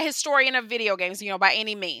I'm not a historian of video games, by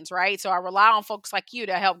any means, right? So I rely on folks like you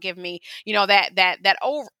to help give me,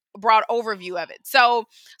 broad overview of it. So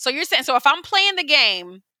you're saying, so if I'm playing the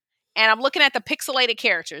game and I'm looking at the pixelated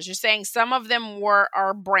characters, you're saying some of them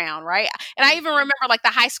are brown, right? And I even remember like the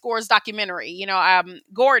High Scores documentary,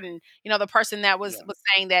 Gordon, the person that was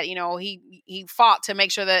saying that, he fought to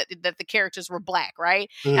make sure that the characters were black, right?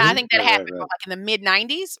 And I think that happened Right. like in the mid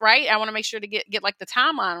 90s, right? I want to make sure to get like the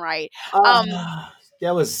timeline right.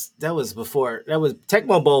 That was before. That was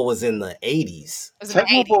Tecmo Bowl was in the 80s. It was in the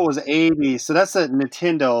Tecmo 80s. Bowl was 80, so that's a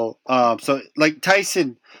Nintendo. So like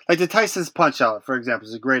Tyson, like the Tyson's Punch Out, for example,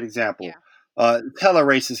 is a great example. Yeah. Hella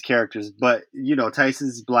racist characters, but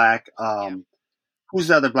Tyson's black. Who's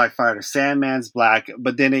the other black fighter? Sandman's black,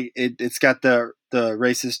 but then it's got the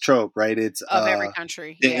racist trope, right? It's Of every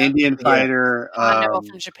country. the Indian fighter. Hondo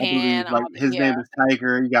from I Japan. believe like his name is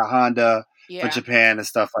Tiger. You got Honda for Japan and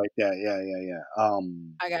stuff like that. Yeah.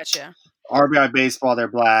 I gotcha. RBI baseball, they're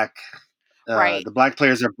black. Right. The black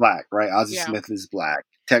players are black, right? Ozzie Yeah. Smith is black.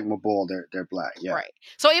 Tecmo Bowl, they're black. Yeah. Right.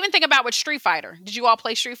 So even think about with Street Fighter. Did you all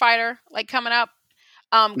play Street Fighter like coming up?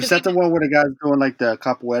 Is that the one where the guy's doing like the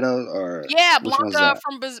capoeira or yeah, which one's Blanca that?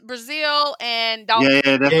 from Brazil and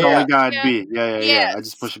Yeah, that's the only guy I'd Yeah. beat. Yeah. Yes. I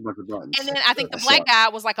just push a bunch of buttons. And then I think the black guy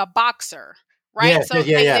was like a boxer, right? Yeah, So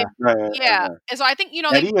yeah. Right. And so I think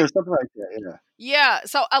Eddie or something like that. Yeah. yeah.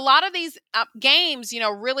 So a lot of these games,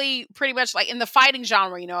 really pretty much like in the fighting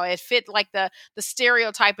genre, it fit like the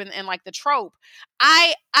stereotype and like the trope.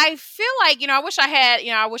 I feel like I wish I had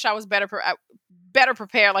I wish I was better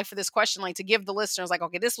prepared like for this question, like to give the listeners like,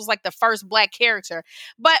 okay, this was like the first Black character,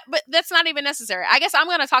 but that's not even necessary. I guess I'm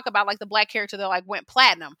going to talk about like the Black character that like went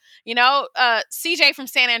platinum, CJ from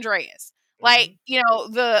San Andreas. Like,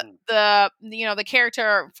 the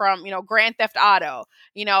character from, Grand Theft Auto,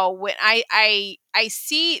 when I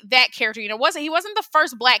see that character, he wasn't the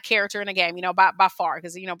first Black character in a game, by far,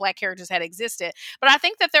 because, Black characters had existed. But I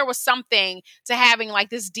think that there was something to having like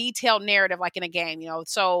this detailed narrative, like in a game,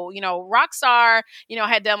 so, Rockstar,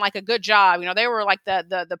 had done like a good job, they were like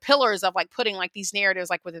the pillars of like putting like these narratives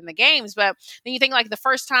like within the games. But then you think like the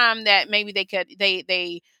first time that maybe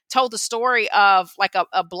they told the story of like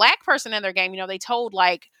a Black person in their game, they told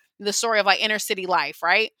like the story of like inner city life,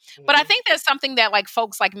 right? Mm-hmm. But I think that's something that like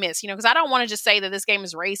folks like miss, because I don't want to just say that this game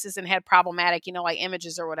is racist and had problematic, like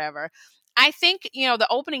images or whatever. I think, the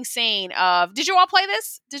opening scene of, did you all play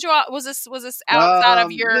this? Was this outside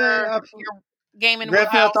of your gaming Grand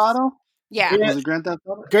Theft Auto? Yeah. Was it Grand Theft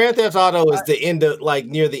Auto? Grand Theft Auto is the end of like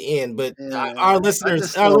near the end, but our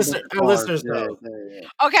listeners know.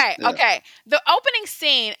 Okay. The opening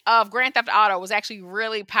scene of Grand Theft Auto was actually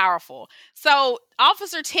really powerful. So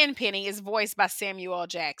Officer Tenpenny is voiced by Samuel L.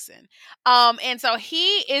 Jackson. And so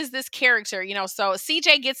he is this character, so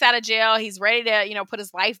CJ gets out of jail. He's ready to, put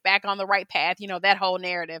his life back on the right path, that whole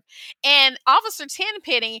narrative. And Officer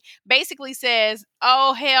Tenpenny basically says,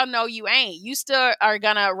 oh, hell no, you ain't. You still are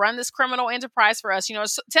going to run this criminal enterprise for us.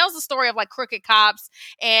 Tells the story of like crooked cops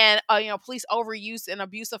and, police overuse and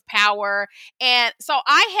abuse of power. And so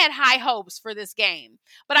I had high hopes for this game,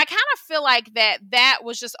 but I kind of feel like that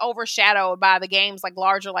was just overshadowed by the game's like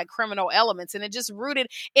larger, like criminal elements. And it just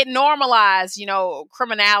it normalized,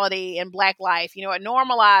 criminality and Black life, it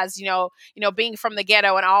normalized, being from the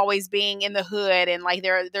ghetto and always being in the hood. And like,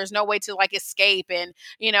 there's no way to like escape. And,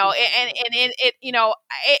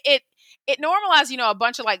 it normalized, a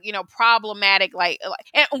bunch of like, problematic,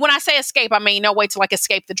 and when I say escape, I mean, no way to like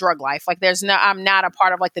escape the drug life. Like I'm not a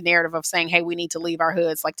part of like the narrative of saying, hey, we need to leave our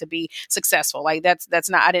hoods, like to be successful. Like that's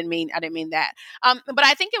not, I didn't mean that. But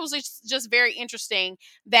I think it was just very interesting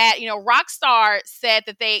that, Rockstar said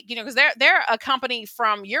that they, because they're a company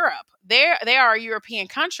from Europe. They are a European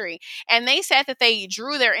country. And they said that they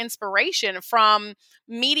drew their inspiration from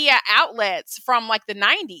media outlets from like the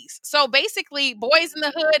 90s. So basically Boys in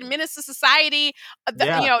the Hood, Menace to Society,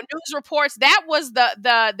 news reports, that was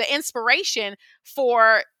the inspiration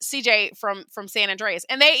for CJ from San Andreas.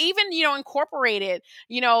 And they even, incorporated,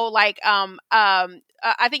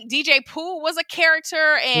 I think DJ Pooh was a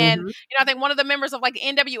character, and I think one of the members of like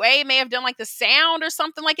NWA may have done like the sound or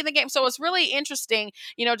something like in the game. So it's really interesting,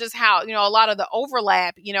 just how a lot of the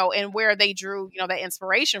overlap, and where they drew that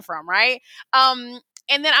inspiration from, right?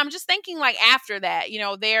 And then I'm just thinking like after that,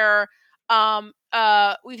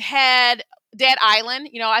 we've had Dead Island.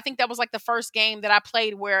 I think that was like the first game that I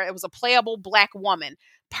played where it was a playable Black woman,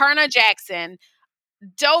 Perna Jackson.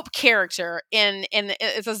 Dope character in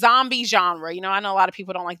it's a zombie genre. I know a lot of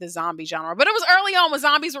people don't like the zombie genre, but it was early on when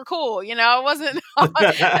zombies were cool. It wasn't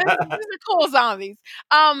these are cool zombies.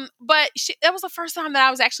 But that was the first time that I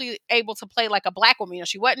was actually able to play like a Black woman.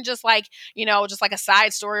 She wasn't just like, just like a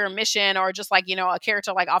side story or mission or just like, a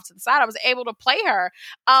character like off to the side. I was able to play her.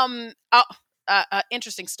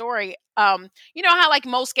 Interesting story. How like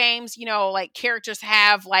most games, like characters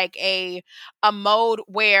have like a mode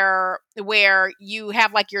where you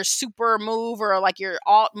have like your super move or like your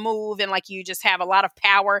alt move and like you just have a lot of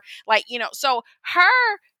power. Like, so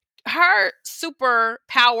her super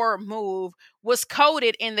power move was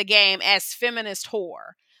coded in the game as feminist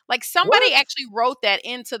whore. Like somebody actually wrote that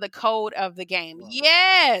into the code of the game. Wow.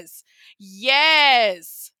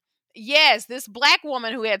 Yes, this Black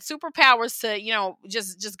woman who had superpowers to,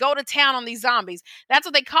 just go to town on these zombies. That's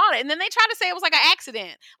what they called it. And then they tried to say it was like an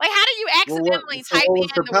accident. Like, how do you accidentally type in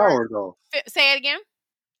the power, word? Though? Say it again.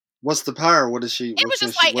 What's the power? What is she? It was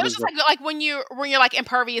just like when you're like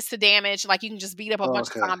impervious to damage, like you can just beat up a bunch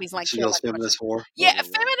of zombies and like she kill goes feminist whore. Yeah,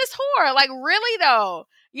 feminist whore. Like really though.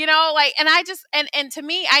 Like, and I just, and to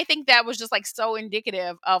me, I think that was just like so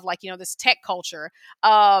indicative of like, this tech culture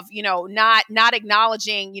of, not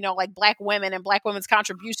acknowledging, like Black women and Black women's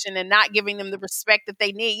contribution and not giving them the respect that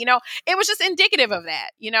they need, it was just indicative of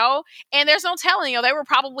that, and there's no telling, they were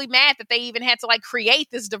probably mad that they even had to like create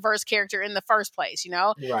this diverse character in the first place,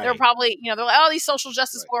 Right. They were probably, they're like, oh, these social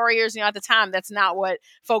justice warriors, at the time, that's not what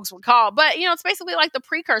folks would call, but, it's basically like the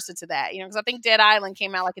precursor to that, because I think Dead Island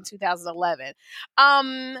came out like in 2011.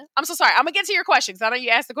 I'm so sorry. I'm gonna get to your question because I know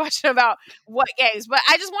you asked the question about what games, but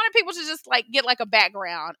I just wanted people to just like get like a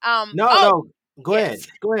background. No, go ahead.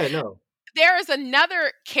 No, there is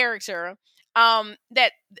another character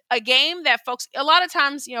that a game that folks, a lot of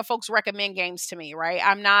times, folks recommend games to me, right?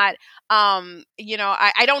 I'm not, I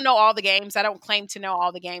don't know all the games. I don't claim to know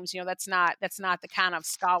all the games. That's not the kind of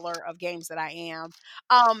scholar of games that I am.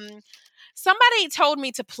 Um, Somebody told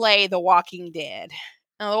me to play The Walking Dead.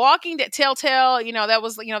 Now, The Walking Dead, Telltale, that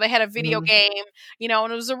was, they had a video game,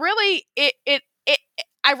 and it was a really,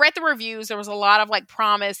 I read the reviews. There was a lot of like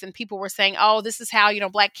promise, and people were saying, "Oh, this is how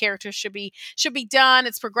Black characters should be done.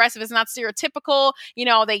 It's progressive. It's not stereotypical."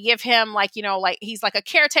 They give him like he's like a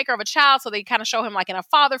caretaker of a child, so they kind of show him like in a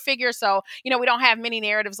father figure. So we don't have many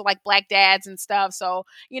narratives of like Black dads and stuff. So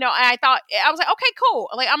and I was like, okay, cool.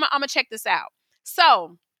 Like I'm gonna check this out.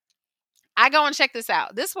 So I go and check this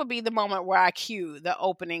out. This would be the moment where I cue the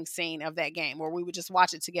opening scene of that game, where we would just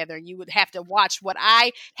watch it together, and you would have to watch what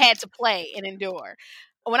I had to play and endure.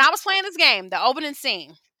 When I was playing this game, the opening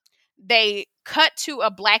scene, they cut to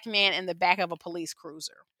a Black man in the back of a police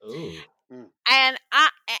cruiser. Ooh. And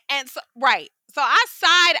so I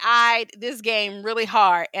side-eyed this game really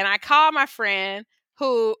hard, and I called my friend,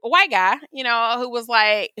 a white guy, and I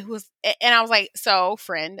was like, "So,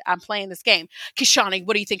 friend, I'm playing this game. Kishonna,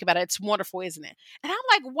 what do you think about it? It's wonderful, isn't it?" And I'm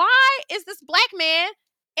like, "Why is this Black man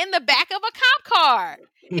in the back of a cop car?"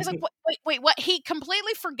 He's like, wait, what? He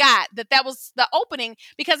completely forgot that was the opening,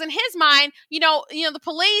 because in his mind, the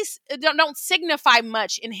police don't signify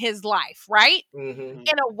much in his life, right? Mm-hmm.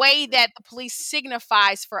 In a way that the police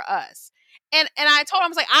signifies for us. And I told him, I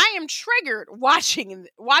was like, I am triggered watching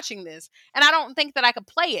this, and I don't think that I could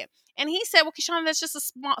play it. And he said, well, Kishonna, that's just a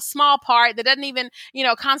small part that doesn't even,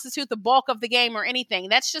 constitute the bulk of the game or anything.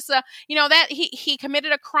 That's just that he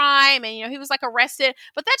committed a crime, and, he was like arrested,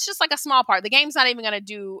 but that's just like a small part. The game's not even going to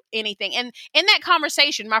do anything. And in that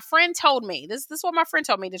conversation, my friend told me, this is what my friend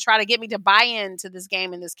told me to try to get me to buy into this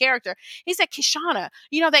game and this character. He said, Kishonna,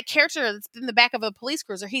 that character that's in the back of a police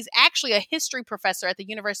cruiser, he's actually a history professor at the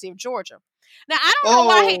University of Georgia. Now, I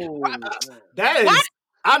don't know why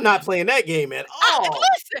I'm not playing that game at all.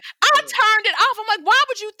 Listen, I turned it off. I'm like, why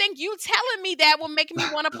would you think you telling me that will make me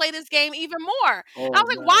want to play this game even more? I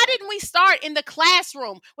was like, why didn't we start in the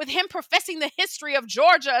classroom with him professing the history of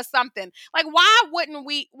Georgia or something? Like, why wouldn't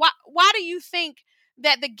we? Why do you think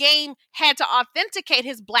that the game had to authenticate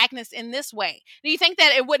his Blackness in this way? Do you think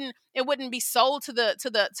that it wouldn't be sold to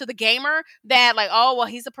the gamer that, like, oh, well,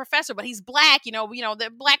 he's a professor, but he's Black,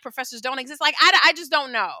 the Black professors don't exist? Like, I just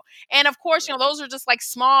don't know. And of course, those are just like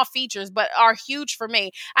small features, but are huge for me.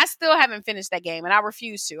 I still haven't finished that game, and I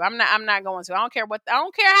refuse to. I'm not going to. I don't care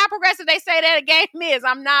how progressive they say that a game is.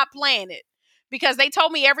 I'm not playing it, because they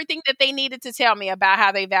told me everything that they needed to tell me about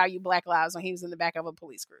how they value Black lives when he was in the back of a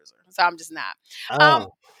police cruiser. So I'm just not.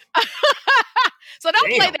 So don't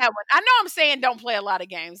play that one. I know I'm saying don't play a lot of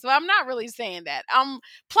games, so I'm not really saying that.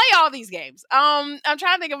 Play all these games. I'm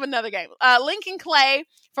trying to think of another game. Lincoln Clay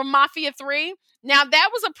from Mafia 3. Now, that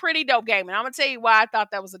was a pretty dope game, and I'm going to tell you why I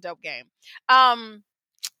thought that was a dope game.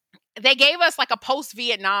 They gave us like a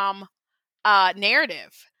post-Vietnam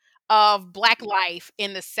narrative of Black life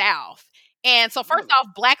in the South. And so first off,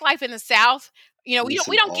 Black life in the South, we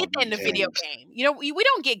don't get that in the video game. We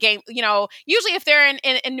don't get game. Usually if they're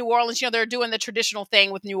in New Orleans, they're doing the traditional thing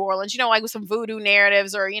with New Orleans, like with some voodoo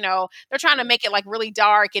narratives, or they're trying to make it like really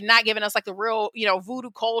dark and not giving us like the real voodoo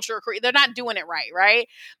culture. They're not doing it right.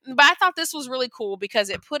 But I thought this was really cool because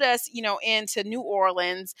it put us into New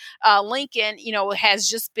Orleans. Lincoln has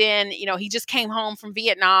just been he just came home from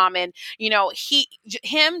Vietnam, and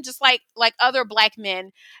him just like other Black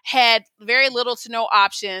men had very little to no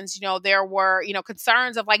options. There were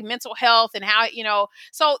concerns of like mental health and how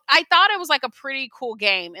so I thought it was like a pretty cool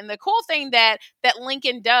game. And the cool thing that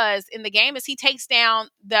Lincoln does in the game is he takes down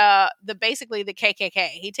the basically the KKK.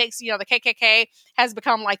 He takes the KKK has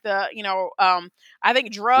become like the I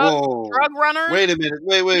think drug runner. Wait a minute.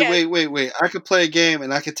 Wait. I could play a game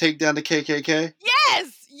and I could take down the KKK?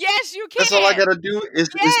 Yes, you can. That's all I gotta do is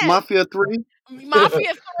Mafia 3?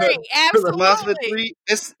 Mafia 3, absolutely. Mafia 3,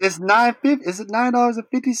 it's $9.50. Is it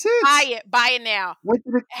 $9.50? Buy it now. When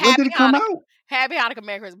did it come out? Happy Hanukkah,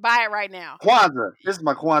 Merry Christmas. Buy it right now. Kwanzaa. This is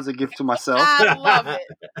my Kwanzaa gift to myself. I love it.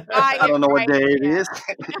 I don't know what day it is.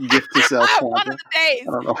 Gift to self. One of the days.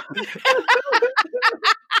 I don't know.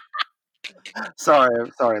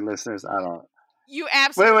 Sorry, listeners. I don't. You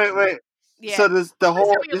absolutely. Wait. Yeah. So this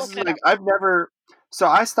is like I've never. So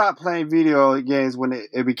I stopped playing video games when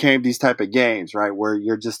it became these type of games, right? Where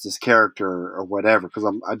you're just this character or whatever, because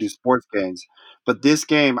I do sports games. But this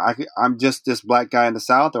game, I'm just this Black guy in the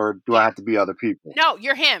South, or do I have to be other people? No,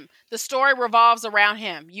 you're him. The story revolves around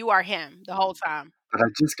him. You are him the whole time. But I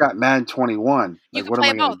just got Madden 21. You Like, can what am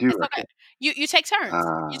play I gonna both. do? It's okay. You take turns.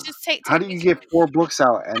 You Uh, just take how take do you get 4 books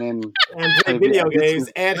out and then and play play video this games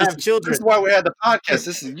is and this have is this children. is why we had the podcast.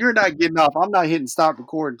 This is you're not getting off. I'm not hitting stop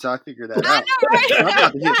recording until I figure that I out. So I'm know,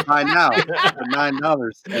 about to hit buy now right? for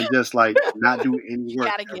 $9 and just like not do any You work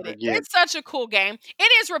gotta get ever it. again. It's such a cool game.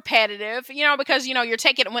 It is repetitive, because you're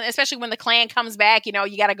taking when, especially when the clan comes back. You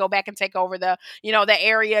got to go back and take over the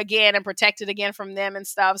area again and protect it again from them and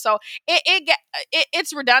stuff. So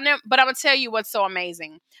it's redundant. But I'm gonna tell you what's so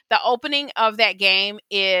amazing. The opening of that game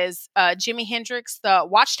is Jimi Hendrix, the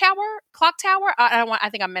Watchtower, Clock Tower. I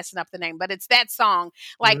think I'm messing up the name, but it's that song,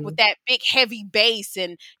 like with that big heavy bass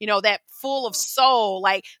and that full of soul.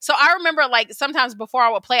 Like, so I remember, like, sometimes before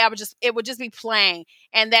I would play, it would just be playing,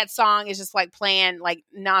 and that song is just like playing like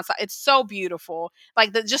nonstop. It's so beautiful.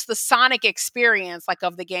 Like, the sonic experience, like,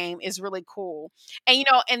 of the game is really cool.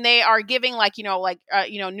 And they are giving, like,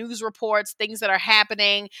 news reports, things that are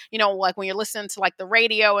happening, like when you're listening to, like, the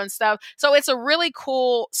radio and stuff. So it's a really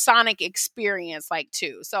cool sonic experience, like,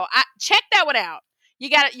 too. So I check that one out. You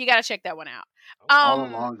gotta check that one out. All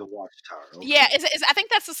Um, along the Watchtower. Okay. yeah, I think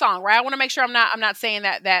that's the song, right? I want to make sure I'm not saying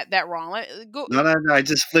that wrong. Go, No. I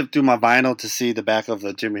just flipped through my vinyl to see the back of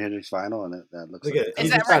the Jimi Hendrix vinyl, and that looks Look like at it's it.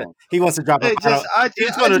 is a that good right? song. He wants to drop a final.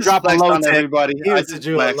 He's going I to just drop a flexed low on tech. everybody. He I wants to just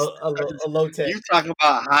do flexed. a low tech. You talk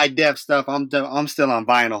about high def stuff. I'm still on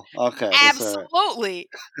vinyl. Okay, that's all right. Absolutely,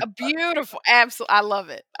 a beautiful, absolutely. I love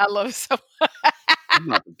it. I love it so. I'm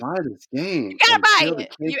about to buy this You game gotta and buy kill the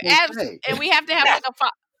it. KKK. And we have to have like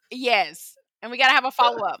yes, and we gotta have a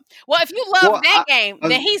follow up. Well, if you love Well, that game, I,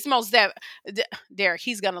 then he's Derek.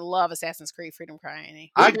 He's gonna love Assassin's Creed Freedom Cry, ain't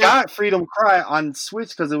he? I got Freedom Cry on Switch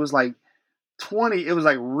because it was like 20. It was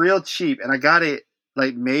like real cheap, and I got it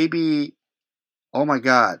like maybe. Oh my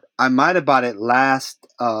God, I might have bought it last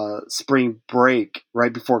spring break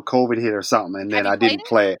right before COVID hit or something, and Have then you I played didn't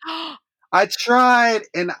play it. it? I tried,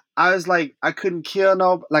 and I was like, I couldn't kill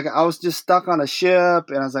no. Like I was just stuck on a ship,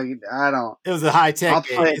 and I was like, I don't. It was a high tech I'll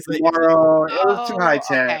game. play it tomorrow. It was too high Oh,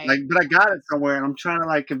 tech. okay. Like, but I got it somewhere, and I'm trying to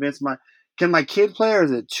like convince my. Can my kid play, or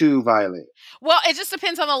is it too violent? Well, it just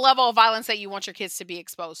depends on the level of violence that you want your kids to be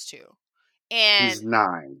exposed to. He's And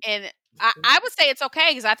 9. and I would say it's okay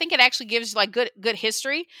because I think it actually gives you like good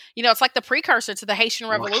history. It's like the precursor to the Haitian Oh,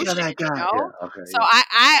 kill Revolution. that guy. Yeah. Okay. So Yeah.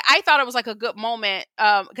 I thought it was like a good moment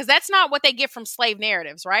because that's not what they get from slave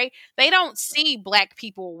narratives, right? They don't see black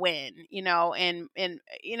people win, and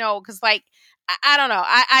because like I don't know,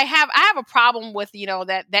 I have a problem with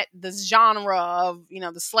that the genre of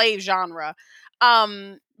the slave genre.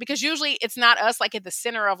 Because usually it's not us like at the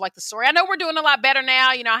center of like the story. I know we're doing a lot better now.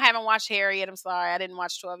 I haven't watched Harriet. I'm sorry, I didn't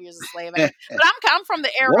watch 12 Years a Slave. But I'm from the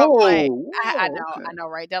era of like Whoa. I know,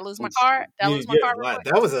 right? Did I lose my Let's card? Did I You, lose my yeah, card real wow, quick?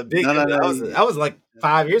 that was a big. No. That was like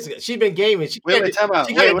 5 years ago. She's been gaming. She Wait, can't. time out.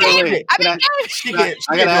 She I've Wait, been can't. gaming. I've been Can I? gaming. She Can I, can't.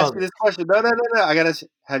 I She gotta can't ask you this question. No. I gotta.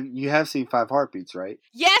 You have seen Five Heartbeats, right?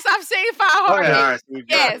 Yes, I've seen Five Okay, all Heartbeats. right. So we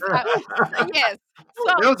got Yes, it. yes.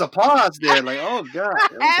 So There was a pause there. Like, oh God, I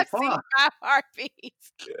there was a have seen pause. Five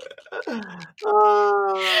Heartbeats.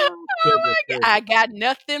 Oh, Oh goodness my God. gracious. I got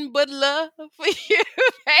nothing but love for you,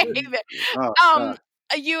 baby. Oh Um, God.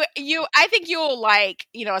 I think you'll like,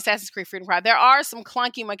 Assassin's Creed Freedom Cry. There are some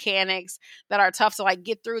clunky mechanics that are tough to like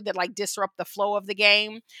get through that like disrupt the flow of the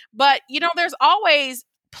game. But there's always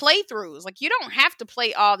playthroughs. Like, you don't have to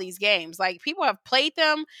play all these games. Like, people have played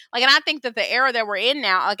them. Like, and I think that the era that we're in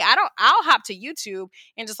now, like, I'll hop to YouTube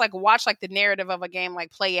and just like watch like the narrative of a game like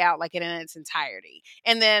play out like in its entirety.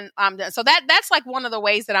 And then I'm done. So that's like one of the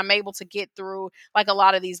ways that I'm able to get through like a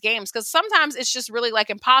lot of these games, because sometimes it's just really like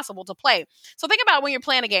impossible to play. So think about when you're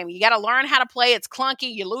playing a game, you got to learn how to play. It's clunky.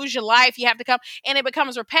 You lose your life. You have to come, and it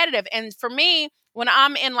becomes repetitive. And for me, when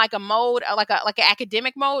I'm in like a mode, like an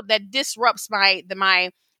academic mode, that disrupts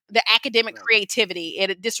the academic creativity.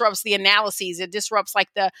 It disrupts the analyses. It disrupts like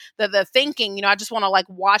the thinking. I just want to like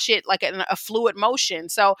watch it like in a fluid motion.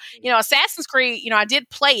 So Assassin's Creed, I did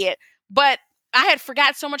play it, but I had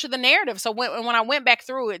forgot so much of the narrative. So when I went back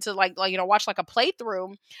through it to like watch like a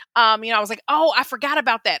playthrough, I was like, oh, I forgot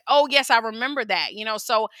about that. Oh yes, I remember that.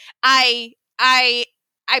 So I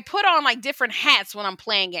I put on like different hats when I'm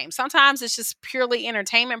playing games. Sometimes it's just purely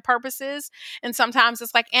entertainment purposes, and sometimes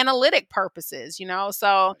it's like analytic purposes,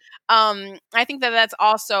 So I think that that's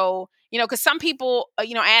also because some people,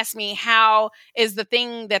 ask me how is the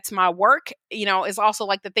thing that's my work, is also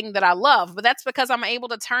like the thing that I love, but that's because I'm able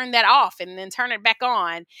to turn that off and then turn it back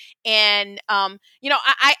on. And,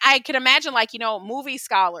 I can imagine like, movie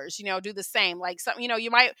scholars, do the same, like some,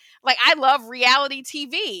 you might like, I love reality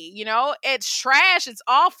TV, it's trash, it's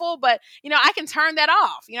awful, but, I can turn that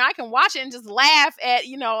off, I can watch it and just laugh at,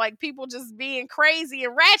 like people just being crazy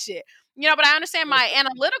and ratchet. But I understand my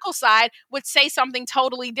analytical side would say something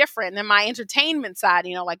totally different than my entertainment side,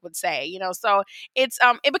 like would say, so it's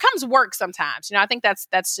it becomes work sometimes. I think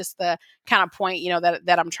that's just the kind of point,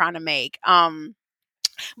 that I'm trying to make.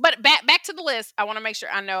 But back to the list. I want to make sure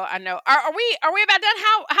I know. Are we about done?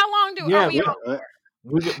 How long are we on?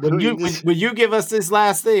 When you give us this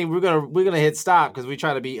last thing, we're gonna hit stop because we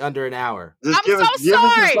try to be under an hour. I'm give so us this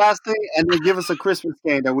sorry. last thing, and then give us a Christmas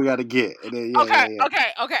game that we got to get. And then, Okay,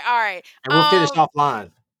 all right. And we'll finish offline.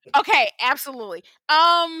 Okay, absolutely.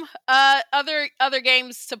 Other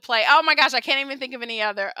games to play. Oh my gosh, I can't even think of any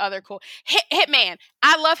other cool. Hitman.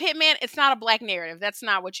 I love Hitman. It's not a black narrative. That's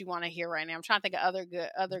not what you want to hear right now. I'm trying to think of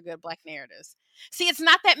other good black narratives. See, it's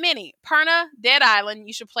not that many. Perna, Dead Island.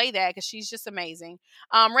 You should play that because she's just amazing.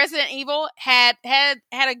 Resident Evil had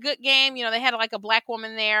a good game. They had like a black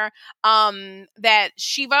woman there. That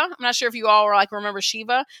Shiva. I'm not sure if you all remember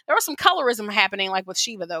Shiva. There was some colorism happening like with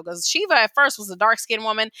Shiva though, because Shiva at first was a dark skinned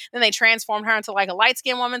woman. Then they transformed her into like a light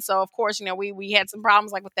skinned woman. So of course, we had some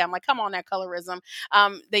problems like with them. Like, come on, that colorism.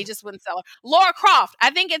 They just wouldn't sell her. Laura Croft. I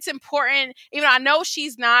think it's important. Even I know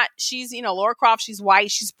she's not. She's Laura Croft. She's white.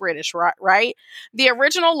 She's British, right? The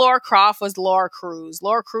original Laura Croft was Laura Cruz.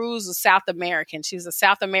 Laura Cruz was South American. She was a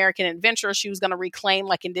South American adventurer. She was going to reclaim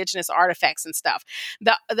like indigenous artifacts and stuff.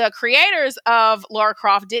 The creators of Laura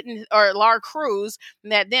Croft Laura Cruz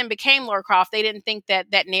that then became Laura Croft, they didn't think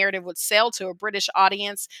that narrative would sell to a British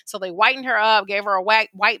audience. So they whitened her up, gave her a white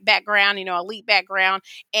background, elite background.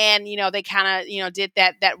 And, they kind of, did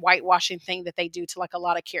that whitewashing thing that they do to like a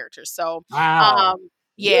lot of characters. So, wow.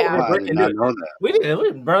 Yeah. I did not know that.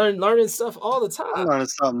 We're learning stuff all the time. I'm learning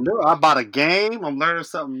something new. I bought a game. I'm learning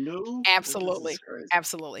something new. Absolutely.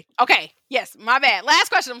 Okay. Yes, my bad. Last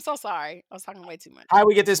question. I'm so sorry. I was talking way too much. How do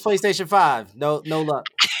we get this PlayStation 5? No luck.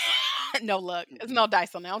 No luck. There's no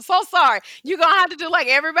dice on that. I'm so sorry. You're going to have to do like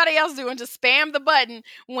everybody else do and just spam the button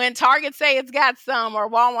when Target say it's got some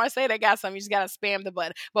or Walmart say they got some. You just got to spam the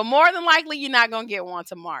button. But more than likely, you're not going to get one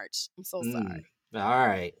to March. I'm so sorry. All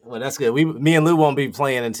right. Well, that's good. Me and Lou won't be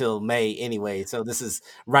playing until May anyway. So this is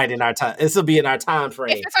right in our time. This will be in our time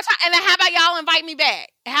frame. It's our time. And then how about y'all invite me back?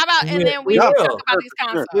 How about, and then we talk about these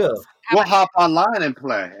consoles. Sure. We'll hop online and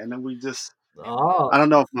play. And then we just... I don't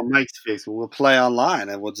know if my mic's fixed, but we'll play online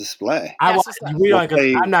and we'll just play. I'm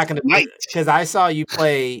not going to, because I saw you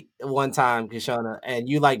play one time, Kishonna, and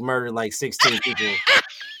you like murdered like 16 people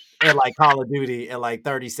in like Call of Duty in like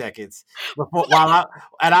 30 seconds.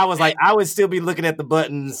 I was like, I would still be looking at the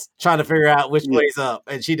buttons trying to figure out which way's up,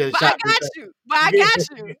 and she done shot me. I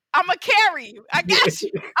got you. I'm going to carry you. I got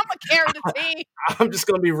you. I'm going to carry the team. I'm just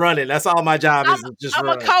going to be running. That's all my job is just I'm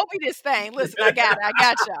run. going to Kobe this thing. Listen, I got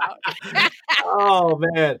y'all. Oh,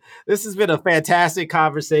 man. This has been a fantastic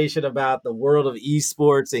conversation about the world of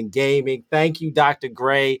esports and gaming. Thank you, Dr.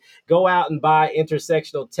 Gray. Go out and buy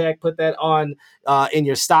Intersectional Tech. Put that on in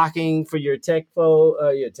your stocking for your tech foes.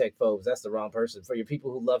 That's the wrong person. For your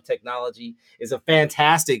people who love technology. It's a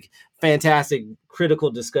fantastic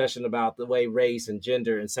critical discussion about the way race and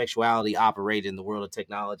gender and sexuality operate in the world of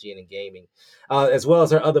technology and in gaming, as well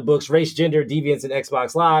as her other books, Race, Gender, Deviance, and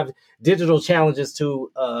Xbox Live, Digital Challenges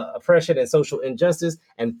to Oppression and Social Injustice,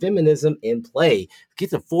 and Feminism in Play. Get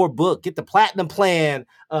the 4-book, get the platinum plan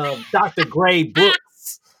of Dr. Gray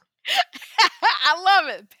books. I love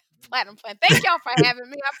it. Platinum plan. Thank y'all for having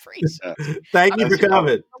me. I appreciate it. Thank you for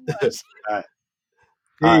coming. So All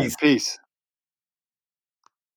right. Peace.